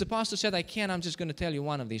 And because the pastor said I can, I'm just going to tell you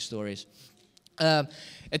one of these stories.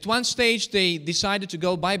 At one stage, they decided to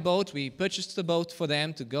go by boat. We purchased the boat for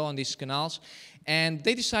them to go on these canals. And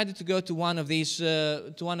they decided to go to one of these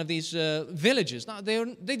villages. Now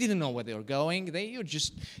they didn't know where they were going. They were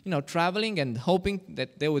just, traveling and hoping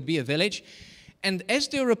that there would be a village. And as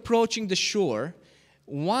they were approaching the shore,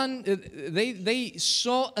 they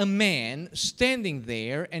saw a man standing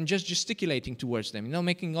there and just gesticulating towards them,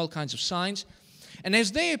 making all kinds of signs. And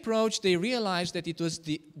as they approached, they realized that it was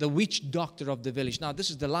the witch doctor of the village. Now, this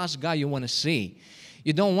is the last guy you want to see.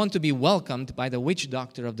 You don't want to be welcomed by the witch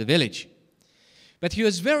doctor of the village. But he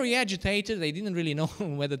was very agitated. They didn't really know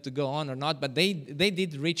whether to go on or not, but they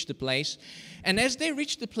did reach the place. And as they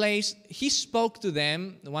reached the place, he spoke to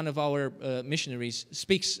them. One of our missionaries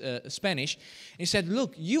speaks Spanish. He said,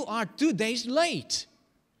 look, you are 2 days late.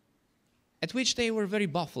 At which they were very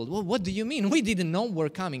baffled. Well, what do you mean? We didn't know we're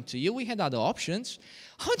coming to you. We had other options.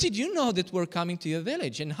 How did you know that we're coming to your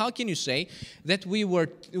village? And how can you say that we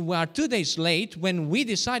are 2 days late when we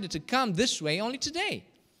decided to come this way only today?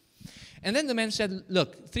 And then the man said,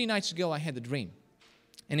 look, 3 nights ago I had a dream.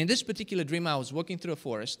 And in this particular dream I was walking through a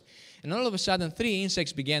forest, and all of a sudden 3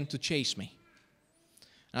 insects began to chase me.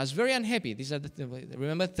 And I was very unhappy. These are,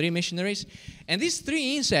 remember, 3 missionaries? And these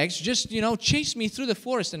 3 insects just, chased me through the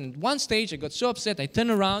forest. And at one stage I got so upset, I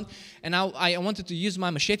turned around, and I wanted to use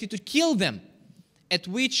my machete to kill them. At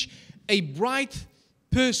which a bright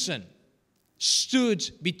person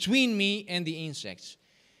stood between me and the insects.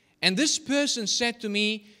 And this person said to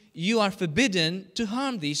me, you are forbidden to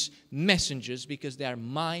harm these messengers because they are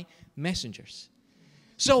my messengers.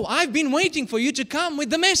 So I've been waiting for you to come with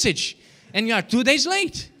the message, and you are 2 days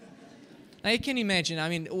late. Now you can imagine, I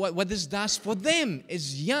mean, what this does for them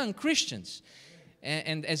as young Christians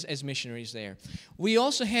and as missionaries there. We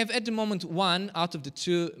also have at the moment 1 out of the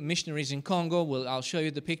 2 missionaries in Congo. I'll show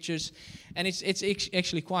you the pictures, and it's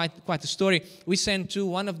actually quite a story. We sent 2.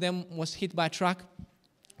 One of them was hit by a truck.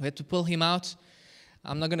 We had to pull him out.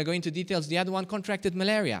 I'm not going to go into details. The other one contracted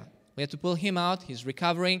malaria. We had to pull him out. He's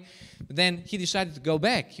recovering. But then he decided to go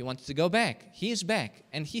back. He wanted to go back. He is back.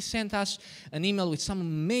 And he sent us an email with some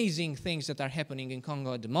amazing things that are happening in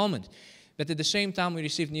Congo at the moment. But at the same time, we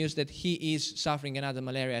received news that he is suffering another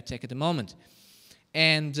malaria attack at the moment.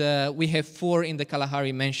 And we have 4 in the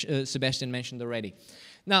Kalahari Sebastian mentioned already.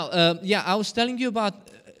 Now, yeah, I was telling you about,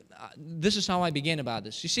 this is how I began about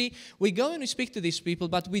this. You see, we go and we speak to these people,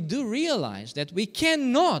 but we do realize that we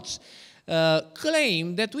cannot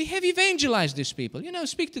claim that we have evangelized these people. You know,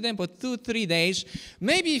 speak to them for 2-3 days.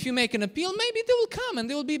 Maybe if you make an appeal, maybe they will come and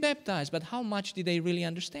they will be baptized. But how much did they really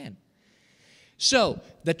understand? So,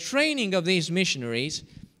 the training of these missionaries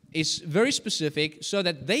is very specific so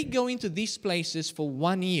that they go into these places for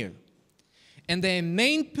 1 year. And their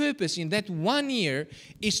main purpose in that 1 year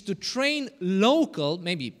is to train local,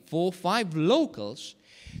 maybe 4-5 locals,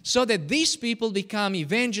 so that these people become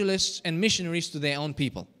evangelists and missionaries to their own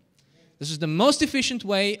people. This is the most efficient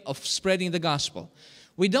way of spreading the gospel.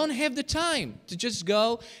 We don't have the time to just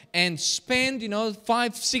go and spend,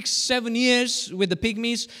 5, 6, 7 years with the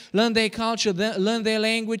pygmies, learn their culture, learn their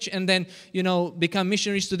language, and then, become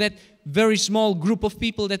missionaries to that very small group of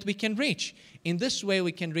people that we can reach. In this way,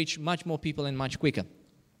 we can reach much more people and much quicker.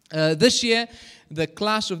 This year, the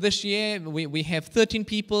class of this year, we have 13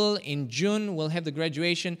 people. In June, we'll have the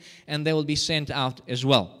graduation, and they will be sent out as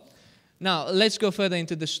well. Now, let's go further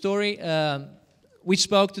into the story. We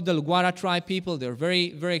spoke to the Lugwara tribe people. They're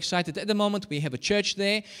very, very excited. At the moment, we have a church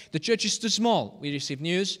there. The church is too small. We received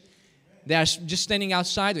news. They are just standing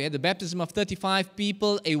outside. We had the baptism of 35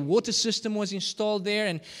 people. A water system was installed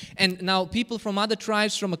there. And now people from other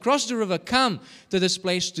tribes from across the river come to this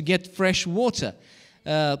place to get fresh water.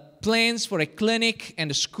 Plans for a clinic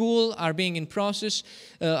and a school are being in process,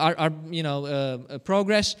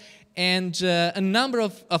 progress. And a number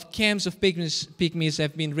of camps of pygmies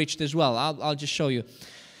have been reached as well. I'll just show you.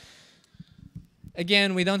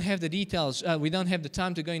 Again, we don't have the details. We don't have the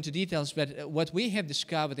time to go into details, but what we have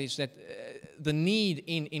discovered is that the need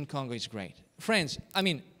in Congo is great. Friends,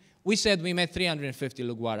 we said we met 350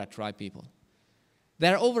 Lugwara tribe people.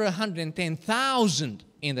 There are over 110,000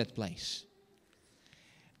 in that place.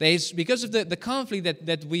 Because of the conflict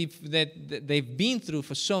that they've been through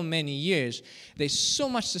for so many years, there's so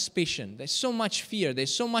much suspicion, there's so much fear,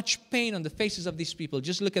 there's so much pain on the faces of these people.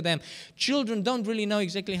 Just look at them. Children don't really know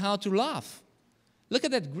exactly how to laugh. Look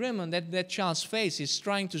at that grin on that child's face. He's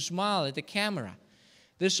trying to smile at the camera.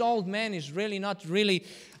 This old man is really not really,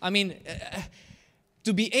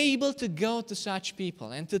 to be able to go to such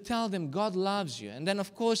people and to tell them God loves you. And then,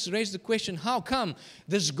 of course, raise the question, how come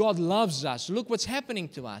this God loves us? Look what's happening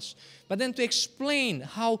to us. But then to explain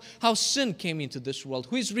how sin came into this world,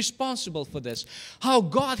 who is responsible for this, how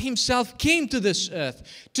God Himself came to this earth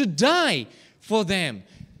to die for them,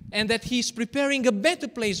 and that He's preparing a better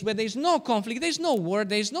place where there's no conflict, there's no war,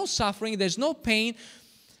 there's no suffering, there's no pain,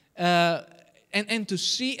 and to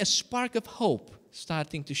see a spark of hope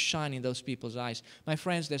starting to shine in those people's eyes. My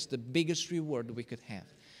friends, that's the biggest reward we could have.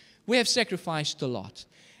 We have sacrificed a lot.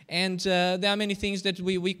 And there are many things that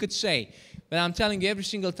we could say. But I'm telling you, every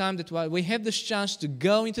single time that we have this chance to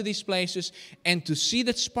go into these places and to see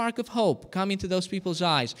that spark of hope come into those people's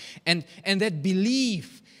eyes, and that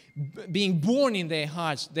belief being born in their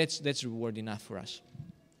hearts, that's reward enough for us.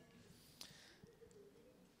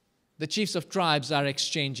 The chiefs of tribes are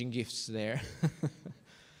exchanging gifts there.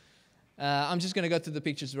 I'm just going to go through the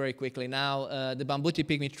pictures very quickly. Now, the Bambuti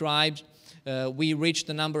Pygmy tribes, we reached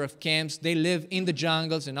a number of camps. They live in the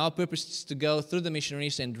jungles, and our purpose is to go through the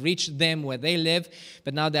missionaries and reach them where they live.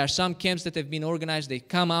 But now there are some camps that have been organized. They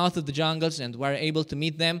come out of the jungles, and we're able to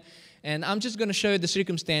meet them. And I'm just going to show you the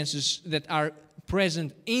circumstances that are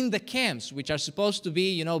present in the camps, which are supposed to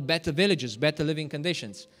be, better villages, better living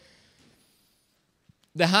conditions.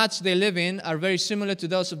 The huts they live in are very similar to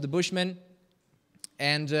those of the Bushmen.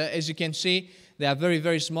 And as you can see, they are very,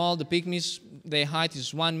 very small. The pygmies, their height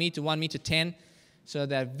is 1 meter, 1 meter 10. So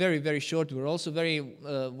they're very, very short. We're also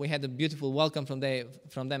we had a beautiful welcome from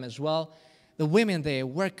them as well. The women there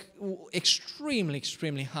work extremely,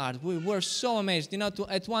 extremely hard. We were so amazed.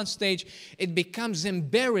 At one stage, it becomes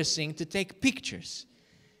embarrassing to take pictures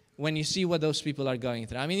when you see what those people are going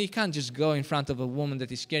through. You can't just go in front of a woman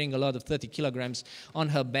that is carrying a load of 30 kilograms on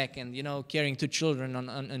her back and, carrying 2 children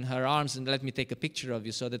on her arms and let me take a picture of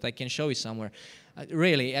you so that I can show you somewhere.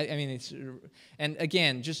 Really, it's... And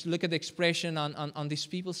again, just look at the expression on these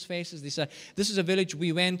people's faces. This is a village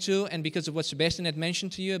we went to, and because of what Sebastian had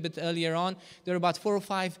mentioned to you a bit earlier on, there are about 4 or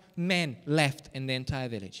 5 men left in the entire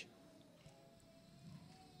village.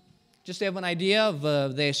 Just to have an idea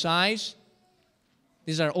of their size,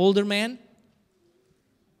 these are older men.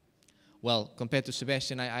 Well, compared to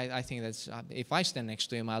Sebastian, I think that's, if I stand next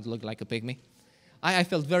to him, I'd look like a pygmy. I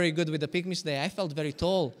felt very good with the pygmies there. I felt very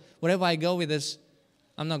tall. Wherever I go with this,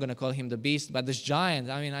 I'm not going to call him the beast, but this giant,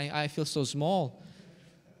 I mean, I feel so small.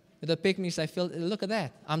 With the pygmies, I feel, look at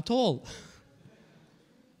that, I'm tall.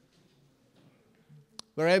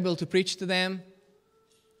 We're able to preach to them.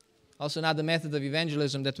 Also another method of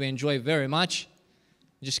evangelism that we enjoy very much,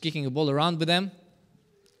 just kicking a ball around with them.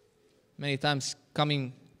 Many times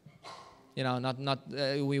coming, you know,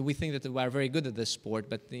 we think that we are very good at this sport,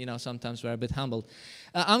 but, you know, sometimes we're a bit humbled.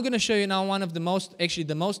 I'm going to show you now one of the most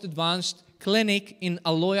advanced clinic in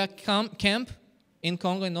Aloya camp in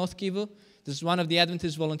Congo, in North Kivu. This is one of the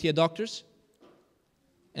Adventist volunteer doctors.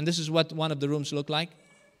 And this is what one of the rooms looked like.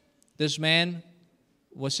 This man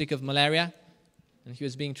was sick of malaria, and he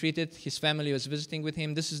was being treated. His family was visiting with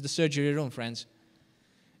him. This is the surgery room, friends.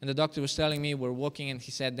 And the doctor was telling me, we're walking, and he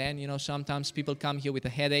said, Dan, you know, sometimes people come here with a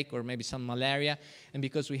headache or maybe some malaria, and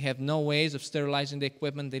because we have no ways of sterilizing the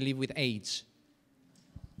equipment, they live with AIDS.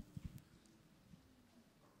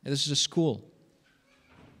 And this is a school.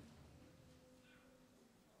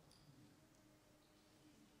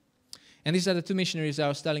 And these are the two missionaries I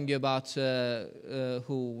was telling you about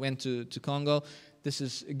who went to Congo. This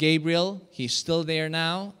is Gabriel. He's still there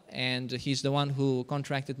now, and he's the one who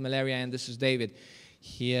contracted malaria, and this is David.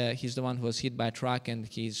 He's the one who was hit by a truck, and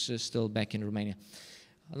he's still back in Romania.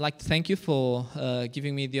 I'd like to thank you for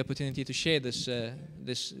giving me the opportunity to share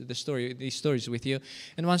these stories with you.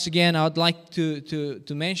 And once again, I would like to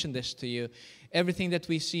mention this to you. Everything that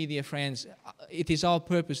we see, dear friends, it is our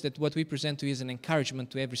purpose that what we present to you is an encouragement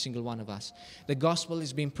to every single one of us. The gospel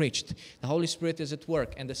is being preached. The Holy Spirit is at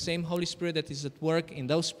work. And the same Holy Spirit that is at work in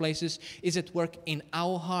those places is at work in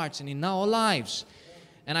our hearts and in our lives.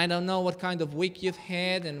 And I don't know what kind of week you've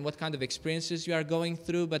had and what kind of experiences you are going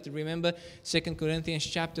through, but remember 2 Corinthians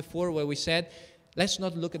chapter 4 where we said, let's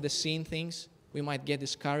not look at the seen things. We might get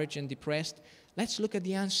discouraged and depressed. Let's look at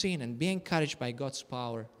the unseen and be encouraged by God's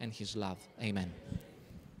power and His love. Amen.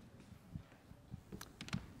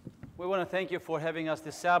 We want to thank you for having us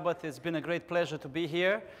this Sabbath. It's been a great pleasure to be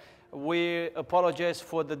here. We apologize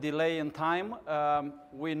for the delay in time.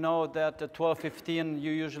 We know that at 12:15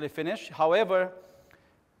 you usually finish. However,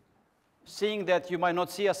 seeing that you might not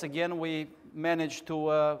see us again, we managed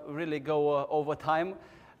to really go over time.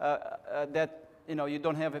 That you know, you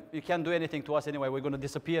can't do anything to us anyway. We're going to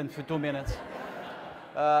disappear in 2 minutes.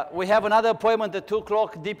 We have another appointment at 2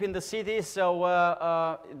 o'clock deep in the city.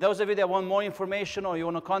 So those of you that want more information or you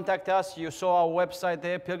want to contact us, you saw our website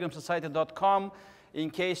there, pilgrimsociety.com. In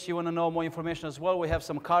case you want to know more information as well, we have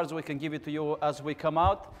some cards we can give it to you as we come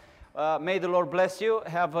out. May the Lord bless you.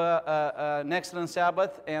 Have an excellent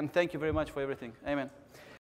Sabbath, and thank you very much for everything. Amen.